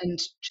 and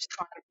just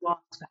try to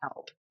ask for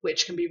help,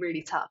 which can be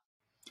really tough.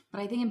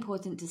 But I think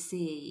important to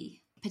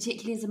see,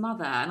 particularly as a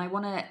mother, and I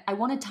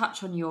want to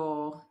touch on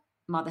your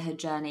motherhood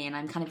journey, and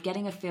I'm kind of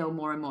getting a feel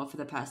more and more for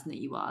the person that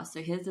you are.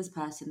 So here's this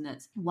person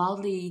that's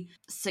wildly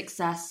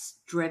success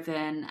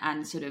driven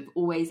and sort of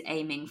always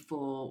aiming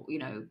for,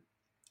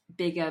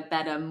 bigger,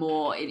 better,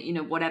 more, in,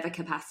 whatever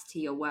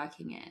capacity you're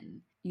working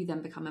in. You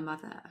then become a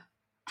mother.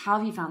 How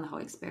have you found the whole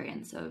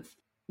experience of,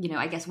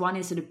 I guess one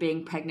is sort of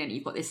being pregnant,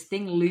 you've got this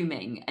thing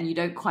looming and you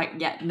don't quite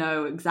yet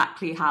know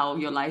exactly how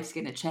your life's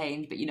going to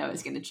change, but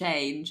it's going to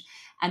change.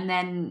 And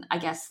then I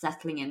guess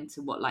settling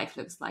into what life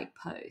looks like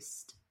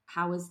post.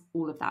 How was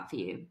all of that for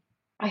you?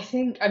 I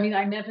think, I mean,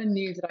 I never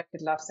knew that I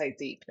could love so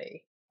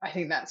deeply. I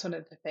think that's one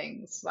of the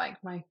things,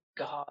 like, my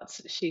God,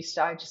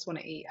 I just want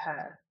to eat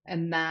her.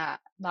 And that,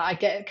 like, I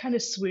get kind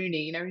of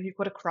swoony, you've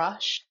got a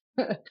crush.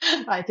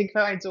 I think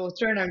about my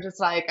daughter and I'm just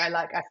like, I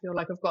feel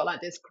like I've got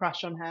like this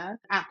crush on her.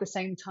 At the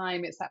same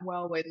time, it's that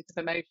whirlwind of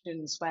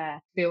emotions where I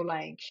feel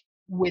like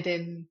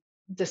within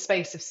the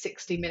space of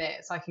 60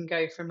 minutes, I can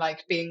go from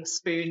like being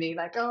spoony,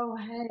 like, oh,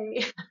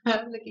 hey,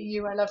 look at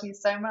you, I love you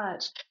so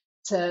much,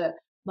 to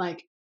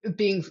like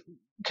being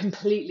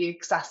completely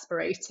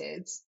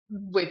exasperated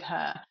with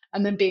her,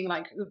 and then being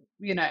like,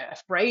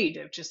 afraid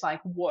of just like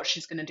what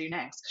she's going to do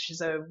next, because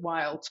she's a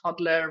wild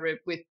toddler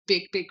with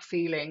big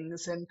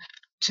feelings, and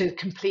to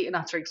complete and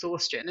utter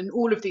exhaustion. And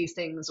all of these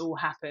things all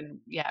happen,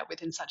 yeah,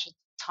 within such a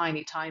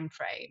tiny time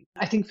frame.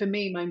 I think for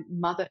me, my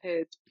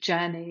motherhood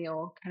journey,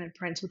 or kind of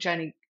parental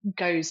journey,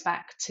 goes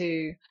back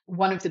to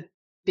one of the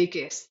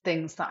biggest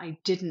things that I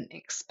didn't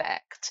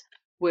expect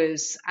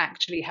was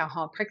actually how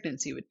hard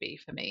pregnancy would be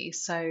for me.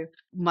 So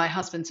my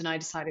husband and I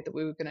decided that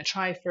we were going to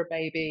try for a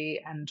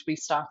baby, and we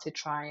started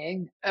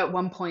trying. At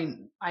one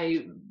point,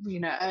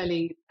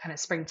 early kind of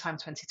springtime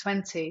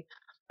 2020,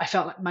 I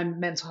felt like my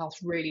mental health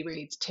really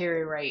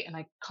deteriorate, and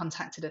I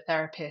contacted a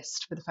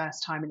therapist for the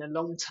first time in a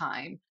long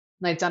time.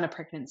 And I'd done a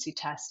pregnancy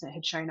test and it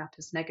had shown up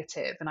as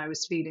negative, and I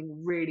was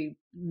feeling really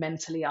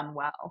mentally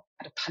unwell.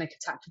 I had a panic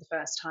attack for the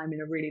first time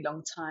in a really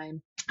long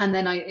time. And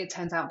then it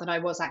turns out that I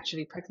was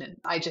actually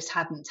pregnant. I just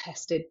hadn't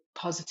tested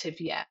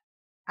positive yet.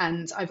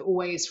 And I've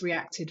always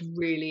reacted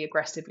really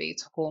aggressively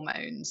to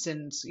hormones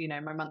and,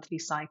 my monthly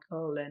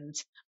cycle, and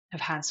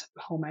have had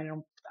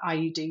hormonal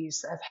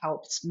IUDs that have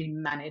helped me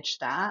manage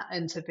that,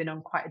 and have been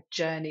on quite a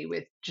journey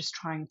with just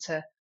trying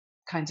to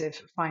kind of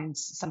find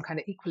some kind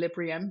of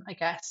equilibrium, I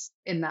guess,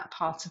 in that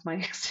part of my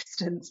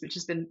existence, which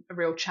has been a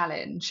real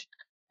challenge.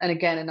 And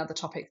again, another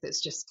topic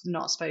that's just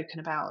not spoken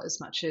about as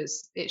much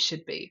as it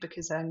should be,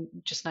 because I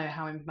just know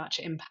how much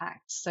it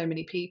impacts so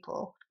many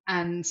people.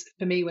 And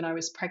for me, when I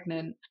was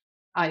pregnant,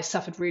 I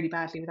suffered really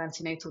badly with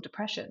antenatal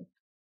depression.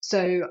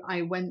 So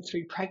I went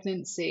through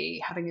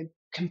pregnancy having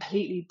a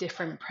completely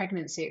different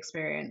pregnancy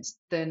experience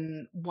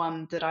than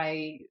one that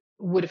I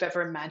would have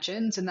ever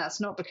imagined. And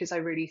that's not because I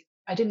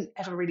didn't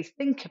ever really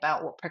think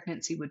about what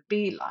pregnancy would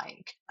be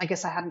like. I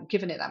guess I hadn't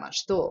given it that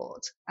much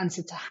thought. And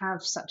so to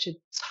have such a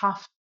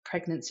tough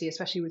pregnancy,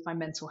 especially with my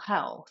mental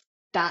health,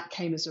 that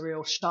came as a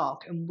real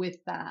shock. And with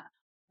that,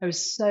 I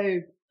was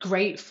so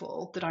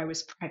grateful that I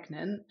was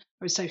pregnant.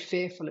 I was so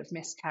fearful of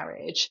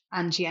miscarriage,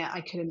 and yet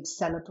I couldn't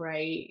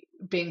celebrate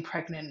being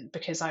pregnant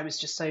because I was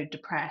just so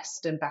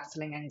depressed and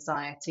battling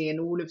anxiety, and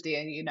all of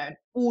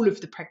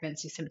the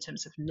pregnancy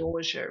symptoms of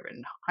nausea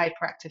and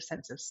hyperactive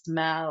sense of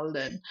smell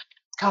and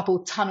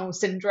carpal tunnel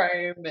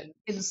syndrome and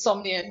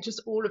insomnia, and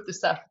just all of the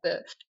stuff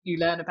that you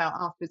learn about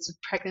afterwards. So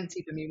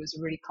pregnancy for me was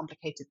a really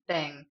complicated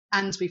thing.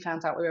 And we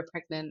found out we were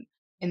pregnant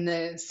in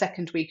the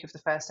second week of the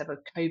first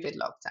ever COVID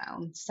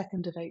lockdown,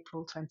 2nd of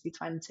April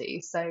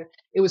 2020. So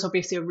it was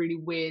obviously a really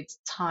weird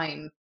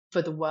time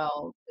for the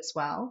world as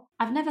well.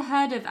 I've never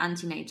heard of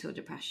antenatal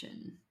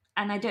depression,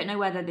 and I don't know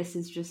whether this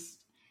is just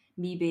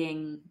me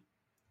being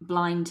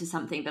blind to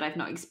something that I've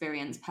not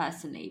experienced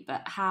personally,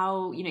 but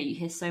how, you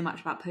hear so much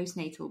about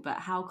postnatal, but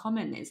how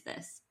common is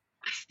this?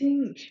 I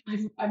think,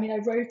 I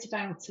wrote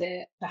about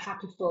it for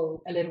Happy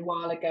Full a little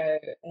while ago,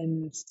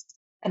 and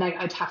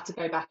I'd have to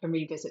go back and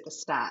revisit the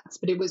stats,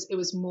 but it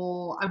was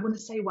more, I want to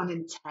say 1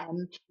 in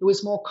 10. It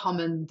was more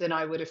common than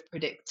I would have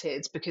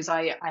predicted, because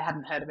I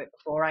hadn't heard of it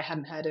before. I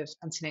hadn't heard of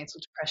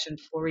antenatal depression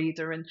before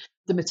either, and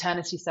the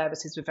maternity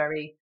services were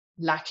very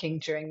lacking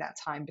during that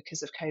time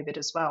because of COVID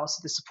as well. So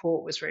the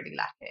support was really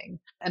lacking,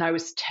 and I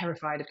was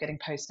terrified of getting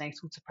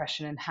postnatal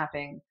depression, and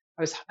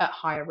I was at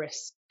higher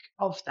risk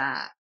of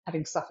that,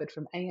 having suffered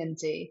from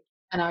AND.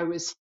 And I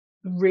was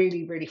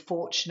really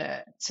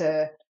fortunate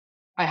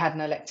I had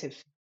an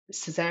elective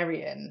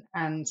cesarean,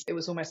 and it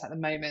was almost like the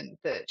moment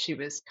that she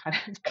was kind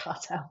of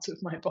cut out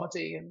of my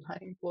body and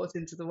like brought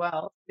into the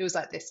world. It was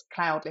like this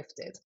cloud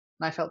lifted,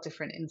 and I felt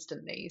different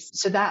instantly.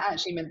 So that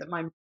actually meant that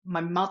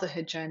my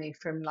motherhood journey,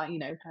 from like,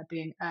 her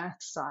being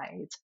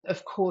earthside,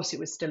 of course it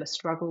was still a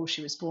struggle.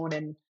 She was born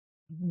in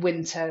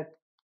winter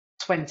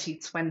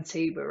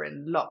 2020. We were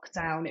in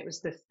lockdown. It was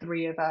the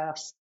three of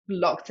us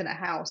locked in a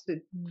house with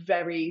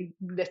very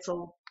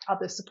little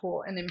other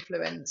support and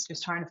influence,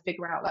 just trying to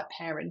figure out like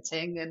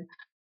parenting and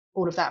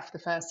all of that for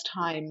the first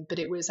time. But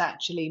it was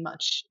actually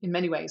in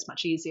many ways,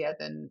 much easier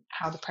than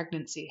how the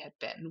pregnancy had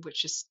been,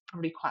 which is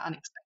probably quite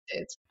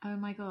unexpected. Oh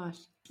my gosh.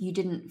 You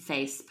didn't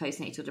face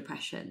postnatal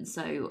depression,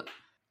 so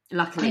I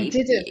luckily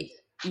didn't.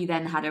 you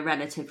then had a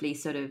relatively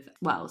sort of,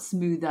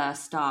 smoother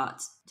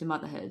start to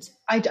motherhood.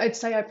 I'd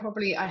say I had for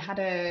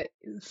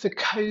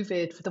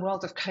the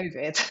world of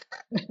COVID,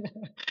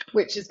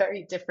 which is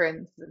very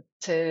different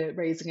to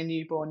raising a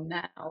newborn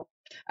now.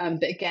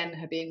 But again,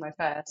 her being my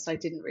first, I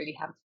didn't really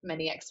have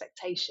many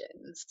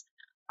expectations.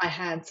 I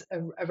had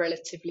a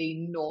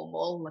relatively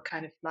normal,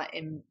 kind of like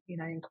in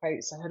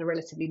quotes, I had a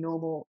relatively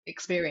normal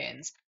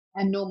experience.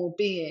 And normal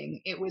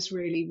being, it was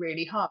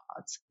really hard.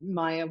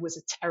 Maya was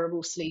a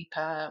terrible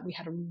sleeper. We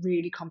had a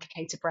really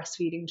complicated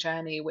breastfeeding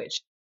journey,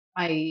 which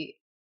I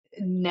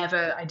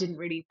didn't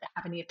really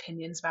have any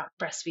opinions about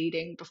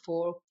breastfeeding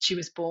before she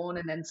was born,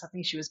 and then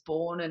suddenly she was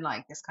born, and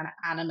like this kind of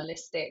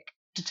animalistic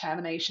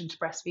determination to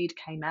breastfeed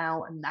came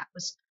out, and that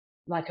was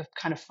like a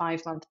kind of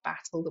 5 month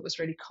battle that was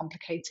really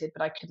complicated,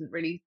 but I couldn't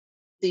really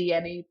see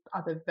any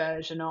other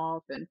version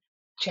of. And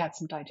she had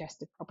some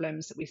digestive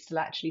problems that we still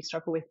actually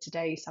struggle with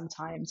today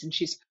sometimes, and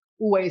she's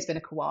always been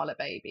a koala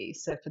baby.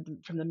 So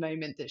from the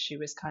moment that she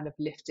was kind of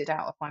lifted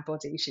out of my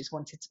body, she's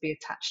wanted to be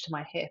attached to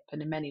my hip.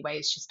 And in many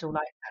ways, she's still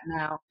like that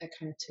now. They're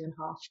kind of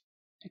 2.5,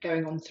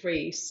 going on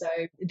 3. So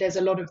there's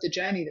a lot of the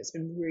journey that's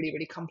been really,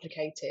 really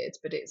complicated.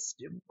 But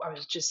I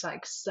was just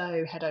like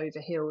so head over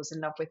heels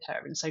in love with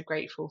her and so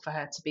grateful for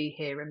her to be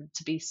here and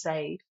to be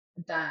safe,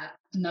 that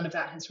none of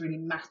that has really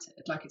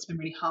mattered. Like, it's been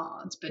really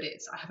hard, but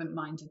I haven't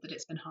minded that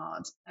it's been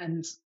hard.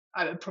 And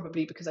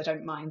probably because I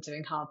don't mind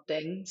doing hard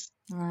things.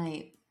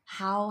 Right.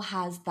 How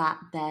has that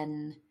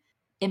then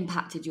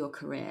impacted your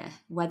career,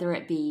 whether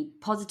it be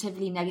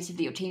positively,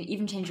 negatively, or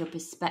even change your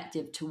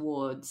perspective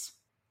towards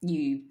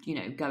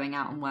going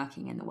out and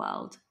working in the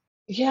world?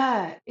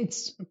 Yeah,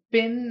 it's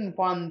been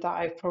one that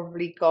I've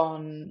probably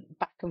gone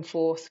back and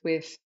forth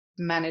with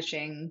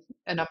managing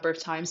a number of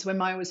times. When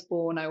I was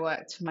born, I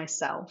worked for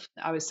myself.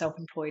 I was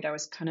self-employed. I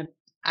was kind of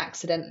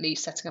accidentally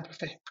setting up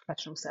a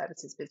professional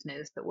services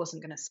business that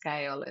wasn't going to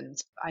scale, and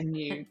I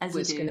knew As you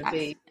was do, going to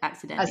be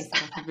accidentally as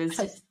set up a as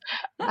business.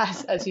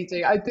 as you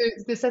do.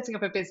 The setting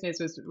up a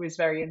business was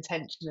very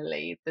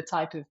intentionally the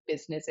type of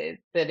business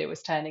that it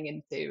was turning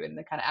into, and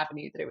the kind of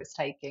avenue that it was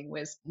taking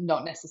was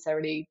not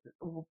necessarily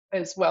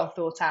as well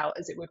thought out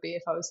as it would be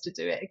if I was to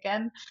do it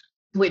again.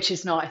 Which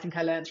is not, I think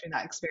I learned through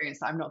that experience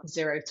that I'm not the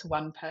 0 to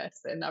 1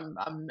 person.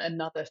 I'm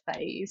another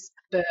phase.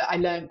 But I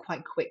learned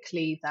quite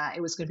quickly that it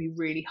was going to be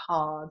really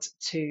hard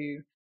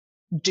to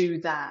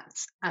do that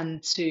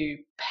and to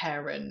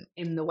parent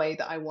in the way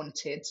that I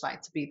wanted,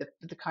 like to be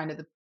the kind of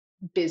the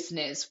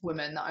business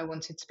woman that I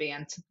wanted to be,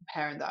 and to the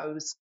parent that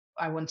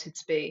I wanted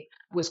to be,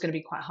 was going to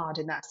be quite hard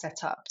in that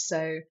setup.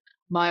 So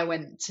Maya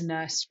went to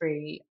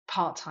nursery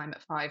part-time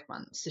at 5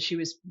 months. So she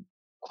was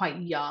quite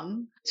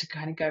young to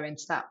kind of go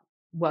into that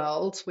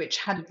world, which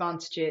had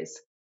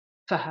advantages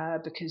for her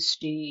because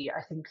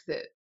I think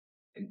that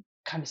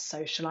kind of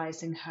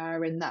socializing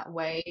her in that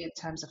way in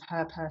terms of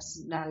her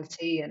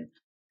personality, and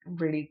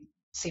really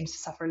seems to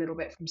suffer a little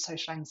bit from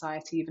social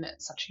anxiety even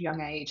at such a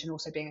young age, and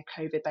also being a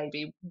COVID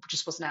baby,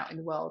 just wasn't out in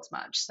the world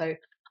much. So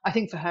I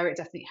think for her it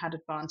definitely had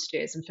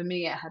advantages, and for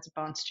me it had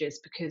advantages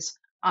because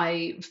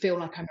I feel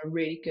like I'm a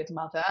really good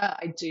mother.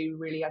 I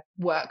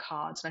work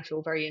hard and I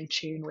feel very in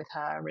tune with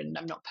her, and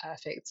I'm not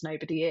perfect,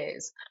 nobody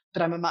is,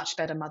 but I'm a much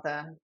better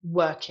mother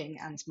working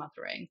and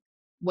mothering.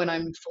 When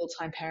I'm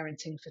full-time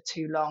parenting for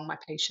too long, my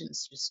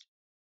patience just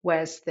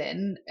wears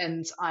thin,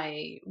 and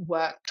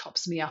work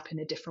tops me up in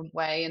a different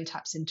way and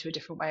taps into a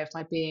different way of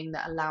my being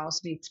that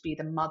allows me to be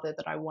the mother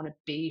that I want to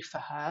be for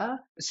her.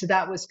 So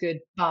that was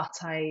good, but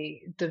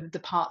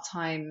the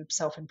part-time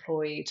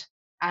self-employed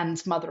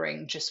and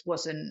mothering just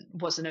wasn't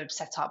a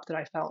setup that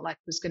I felt like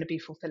was going to be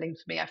fulfilling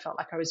for me. I felt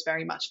like I was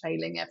very much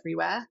failing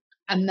everywhere,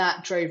 and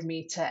that drove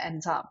me to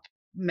end up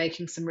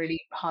making some really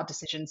hard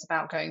decisions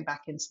about going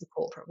back into the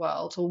corporate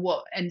world, or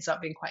what ends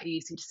up being quite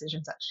easy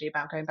decisions actually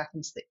about going back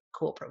into the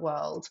corporate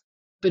world,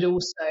 but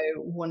also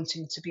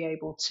wanting to be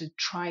able to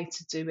try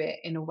to do it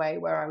in a way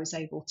where I was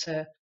able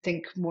to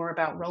think more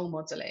about role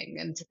modeling,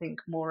 and to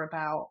think more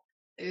about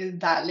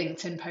that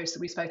LinkedIn post that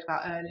we spoke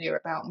about earlier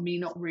about me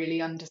not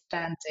really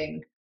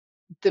understanding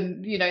the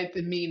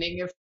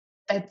meaning of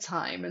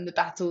bedtime and the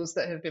battles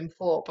that have been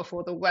fought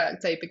before the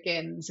workday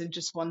begins, and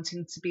just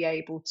wanting to be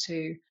able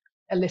to,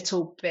 a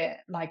little bit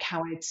like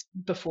how I'd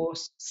before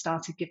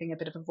started giving a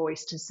bit of a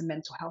voice to some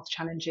mental health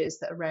challenges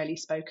that are rarely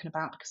spoken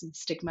about because of the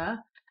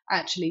stigma,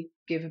 actually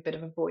give a bit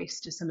of a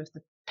voice to some of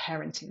the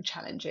parenting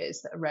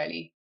challenges that are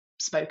rarely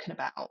spoken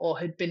about, or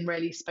had been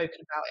rarely spoken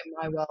about in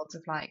my world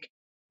of like,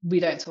 we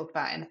don't talk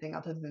about anything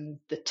other than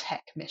the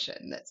tech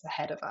mission that's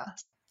ahead of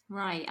us.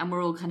 Right, and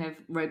we're all kind of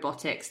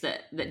robotics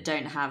that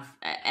don't have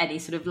any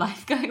sort of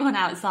life going on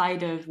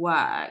outside of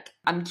work.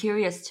 I'm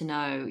curious to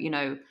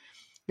know,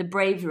 the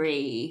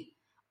bravery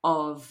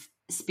of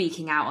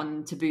speaking out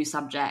on taboo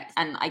subjects.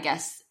 And I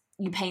guess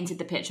you painted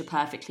the picture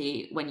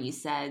perfectly when you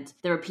said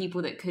there are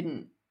people that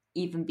couldn't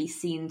even be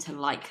seen to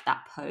like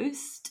that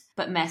post,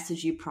 but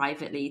message you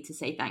privately to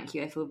say thank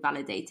you, I feel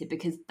validated,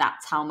 because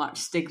that's how much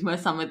stigma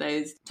some of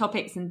those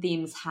topics and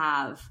themes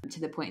have, to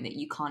the point that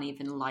you can't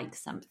even like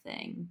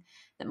something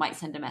that might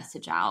send a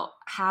message out.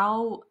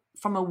 How,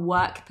 from a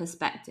work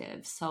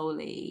perspective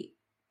solely,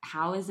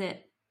 how is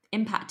it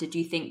impacted? Do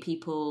you think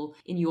people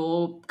in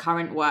your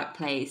current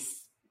workplace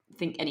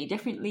think any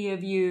differently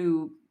of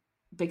you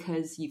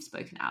because you've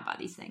spoken out about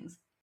these things?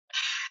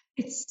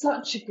 It's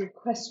such a good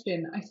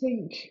question. I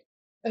think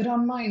at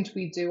Unmind,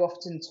 we do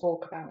often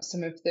talk about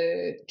some of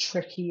the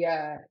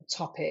trickier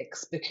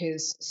topics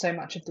because so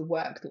much of the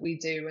work that we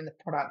do and the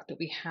product that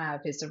we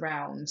have is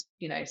around,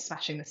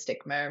 smashing the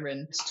stigma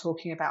and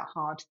talking about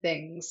hard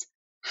things.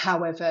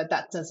 However,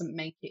 that doesn't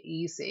make it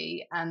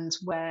easy. And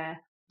where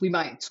we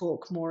might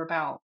talk more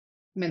about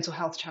mental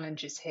health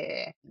challenges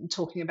here,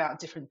 talking about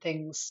different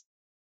things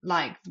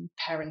like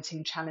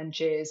parenting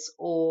challenges,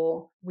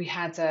 or we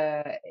had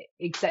a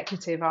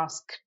executive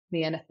ask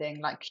me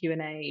anything like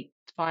Q&A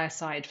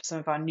fireside for some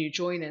of our new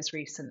joiners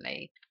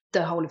recently.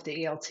 The whole of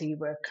the ELT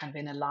were kind of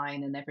in a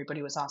line and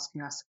everybody was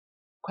asking us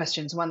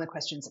questions. One of the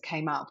questions that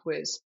came up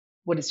was,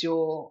 what is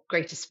your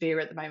greatest fear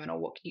at the moment, or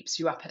what keeps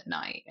you up at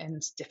night?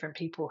 And different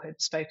people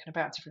had spoken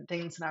about different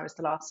things, and I was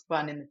the last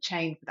one in the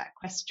chain for that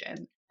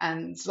question.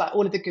 And like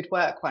all of the good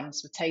work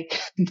ones were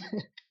taken.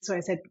 So I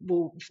said,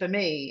 well, for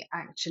me,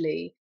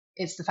 actually,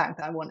 it's the fact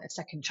that I want a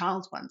second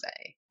child one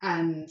day.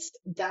 And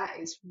that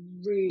is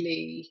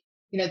really,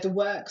 the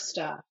work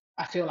stuff,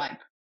 I feel like,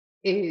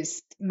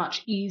 is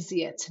much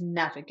easier to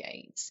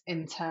navigate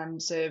in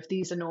terms of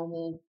these are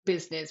normal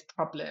business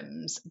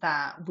problems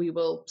that we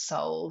will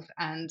solve,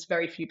 and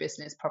very few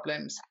business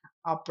problems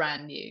are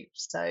brand new.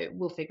 So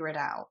we'll figure it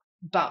out.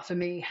 But for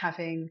me,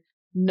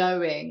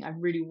 knowing, I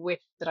really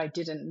wish that I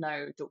didn't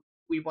know that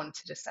we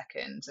wanted a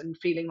second, and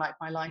feeling like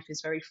my life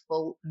is very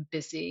full and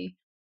busy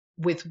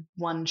with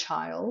one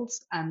child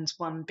and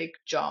one big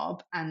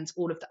job and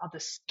all of the other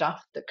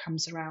stuff that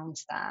comes around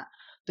that,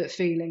 but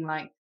feeling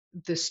like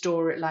the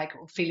story, like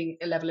feeling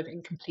a level of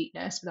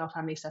incompleteness with our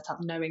family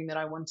setup, knowing that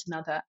I want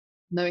another,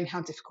 knowing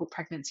how difficult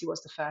pregnancy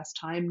was the first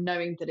time,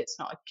 knowing that it's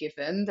not a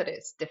given that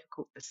it's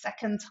difficult the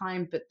second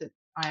time, but that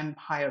I am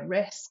higher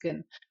risk,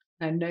 and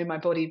I know my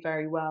body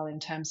very well in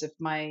terms of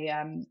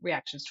my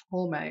reactions to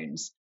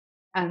hormones,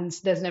 and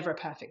there's never a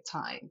perfect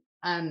time.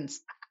 And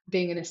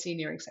being in a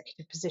senior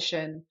executive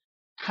position,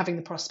 having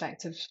the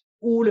prospect of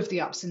all of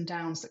the ups and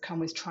downs that come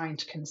with trying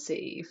to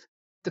conceive,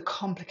 the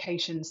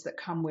complications that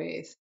come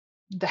with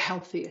the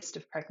healthiest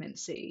of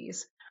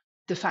pregnancies,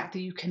 the fact that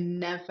you can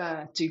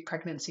never do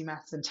pregnancy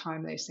maths and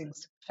time those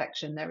things to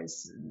perfection,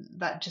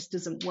 that just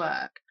doesn't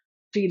work.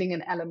 Feeling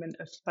an element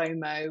of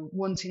FOMO,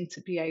 wanting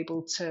to be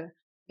able to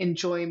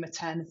enjoy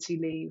maternity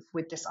leave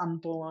with this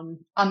unborn,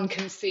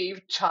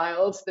 unconceived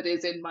child that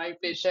is in my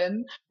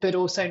vision, but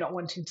also not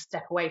wanting to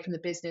step away from the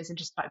business, and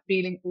just like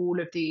feeling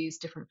all of these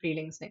different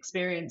feelings and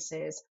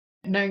experiences,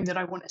 knowing that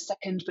I want a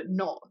second, but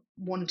not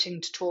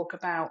wanting to talk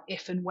about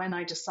if and when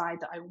I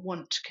decide that I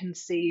want to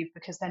conceive,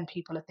 because then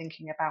people are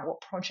thinking about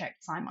what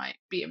projects I might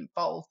be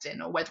involved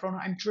in, or whether or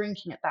not I'm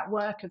drinking at that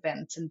work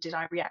event, and did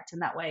I react in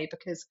that way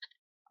because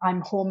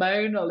I'm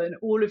hormonal, and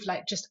all of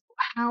like just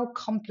how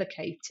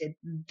complicated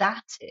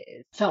that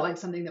is. Felt like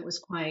something that was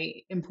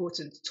quite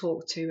important to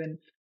talk to. And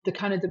the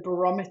kind of the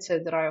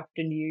barometer that I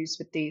often use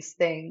with these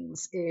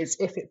things is,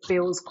 if it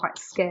feels quite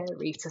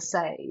scary to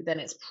say, then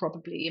it's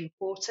probably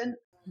important.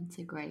 That's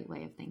a great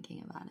way of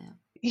thinking about it.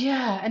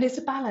 Yeah, and it's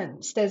a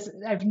balance.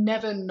 I've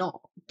never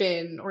not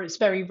been, or it's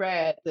very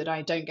rare that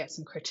I don't get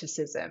some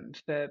criticism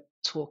for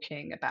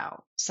talking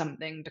about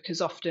something,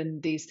 because often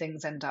these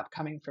things end up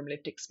coming from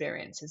lived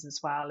experiences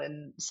as well.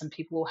 And some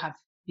people will have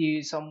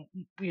views on,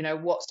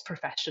 what's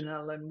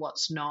professional and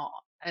what's not.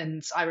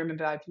 And I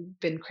remember I've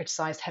been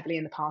criticised heavily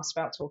in the past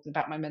about talking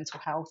about my mental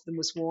health, and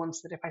was warned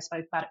that if I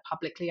spoke about it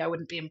publicly, I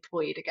wouldn't be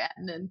employed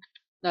again. And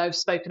I've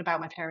spoken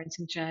about my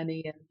parenting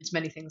journey and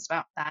many things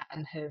about that,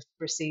 and have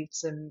received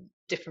some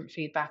different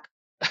feedback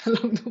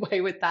along the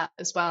way with that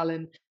as well.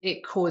 And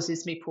it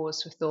causes me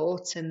pause for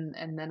thought. And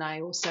then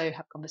I also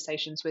have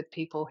conversations with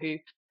people who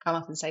come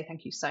up and say,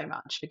 thank you so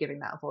much for giving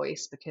that a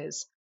voice,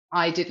 because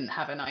I didn't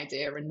have an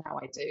idea and now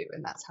I do,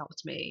 and that's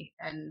helped me.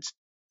 And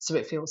so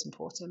it feels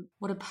important.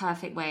 What a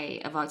perfect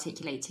way of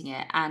articulating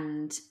it.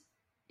 And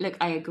look,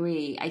 I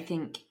agree. I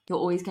think you're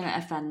always going to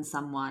offend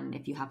someone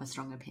if you have a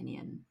strong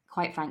opinion.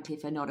 Quite frankly,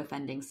 if you're not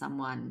offending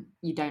someone,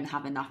 you don't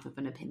have enough of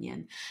an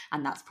opinion,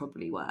 and that's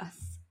probably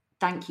worse.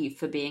 Thank you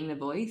for being the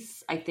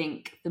voice. I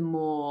think the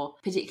more,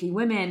 particularly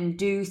women,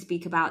 do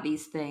speak about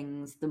these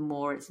things, the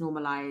more it's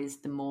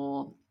normalized, the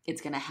more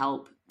it's going to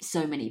help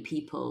so many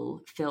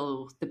people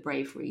feel the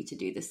bravery to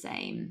do the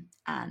same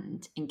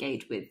and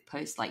engage with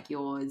posts like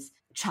yours,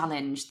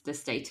 challenge the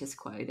status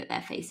quo that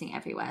they're facing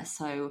everywhere.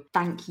 So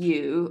thank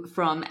you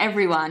from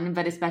everyone,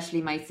 but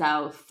especially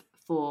myself,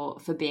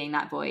 for being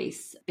that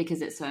voice,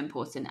 because it's so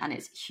important, and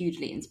it's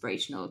hugely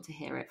inspirational to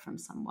hear it from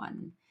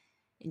someone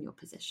in your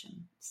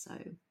position. So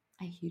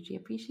I hugely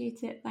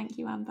appreciate it. Thank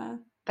you, Amber.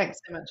 Thanks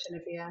so much,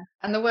 Olivia.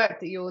 And the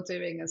work that you're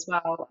doing as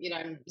well.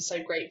 I'm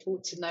so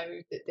grateful to know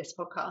that this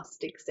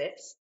podcast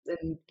exists,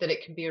 and that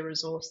it can be a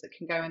resource that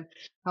can go and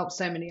help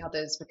so many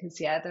others, because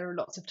there are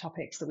lots of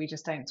topics that we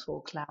just don't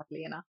talk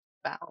loudly enough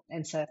about,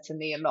 and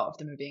certainly a lot of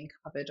them are being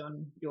covered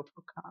on your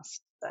podcast.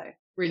 So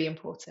really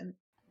important.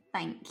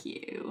 Thank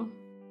you.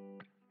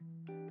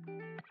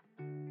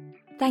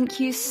 Thank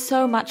you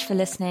so much for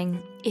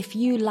listening. If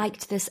you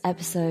liked this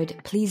episode,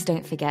 please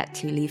don't forget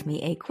to leave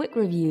me a quick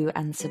review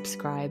and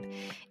subscribe.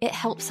 It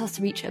helps us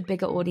reach a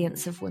bigger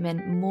audience of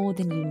women more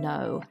than you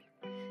know.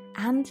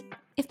 And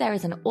if there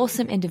is an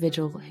awesome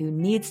individual who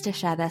needs to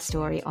share their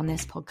story on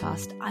this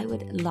podcast, I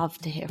would love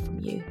to hear from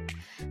you.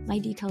 My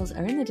details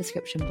are in the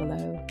description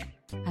below.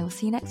 I will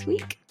see you next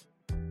week.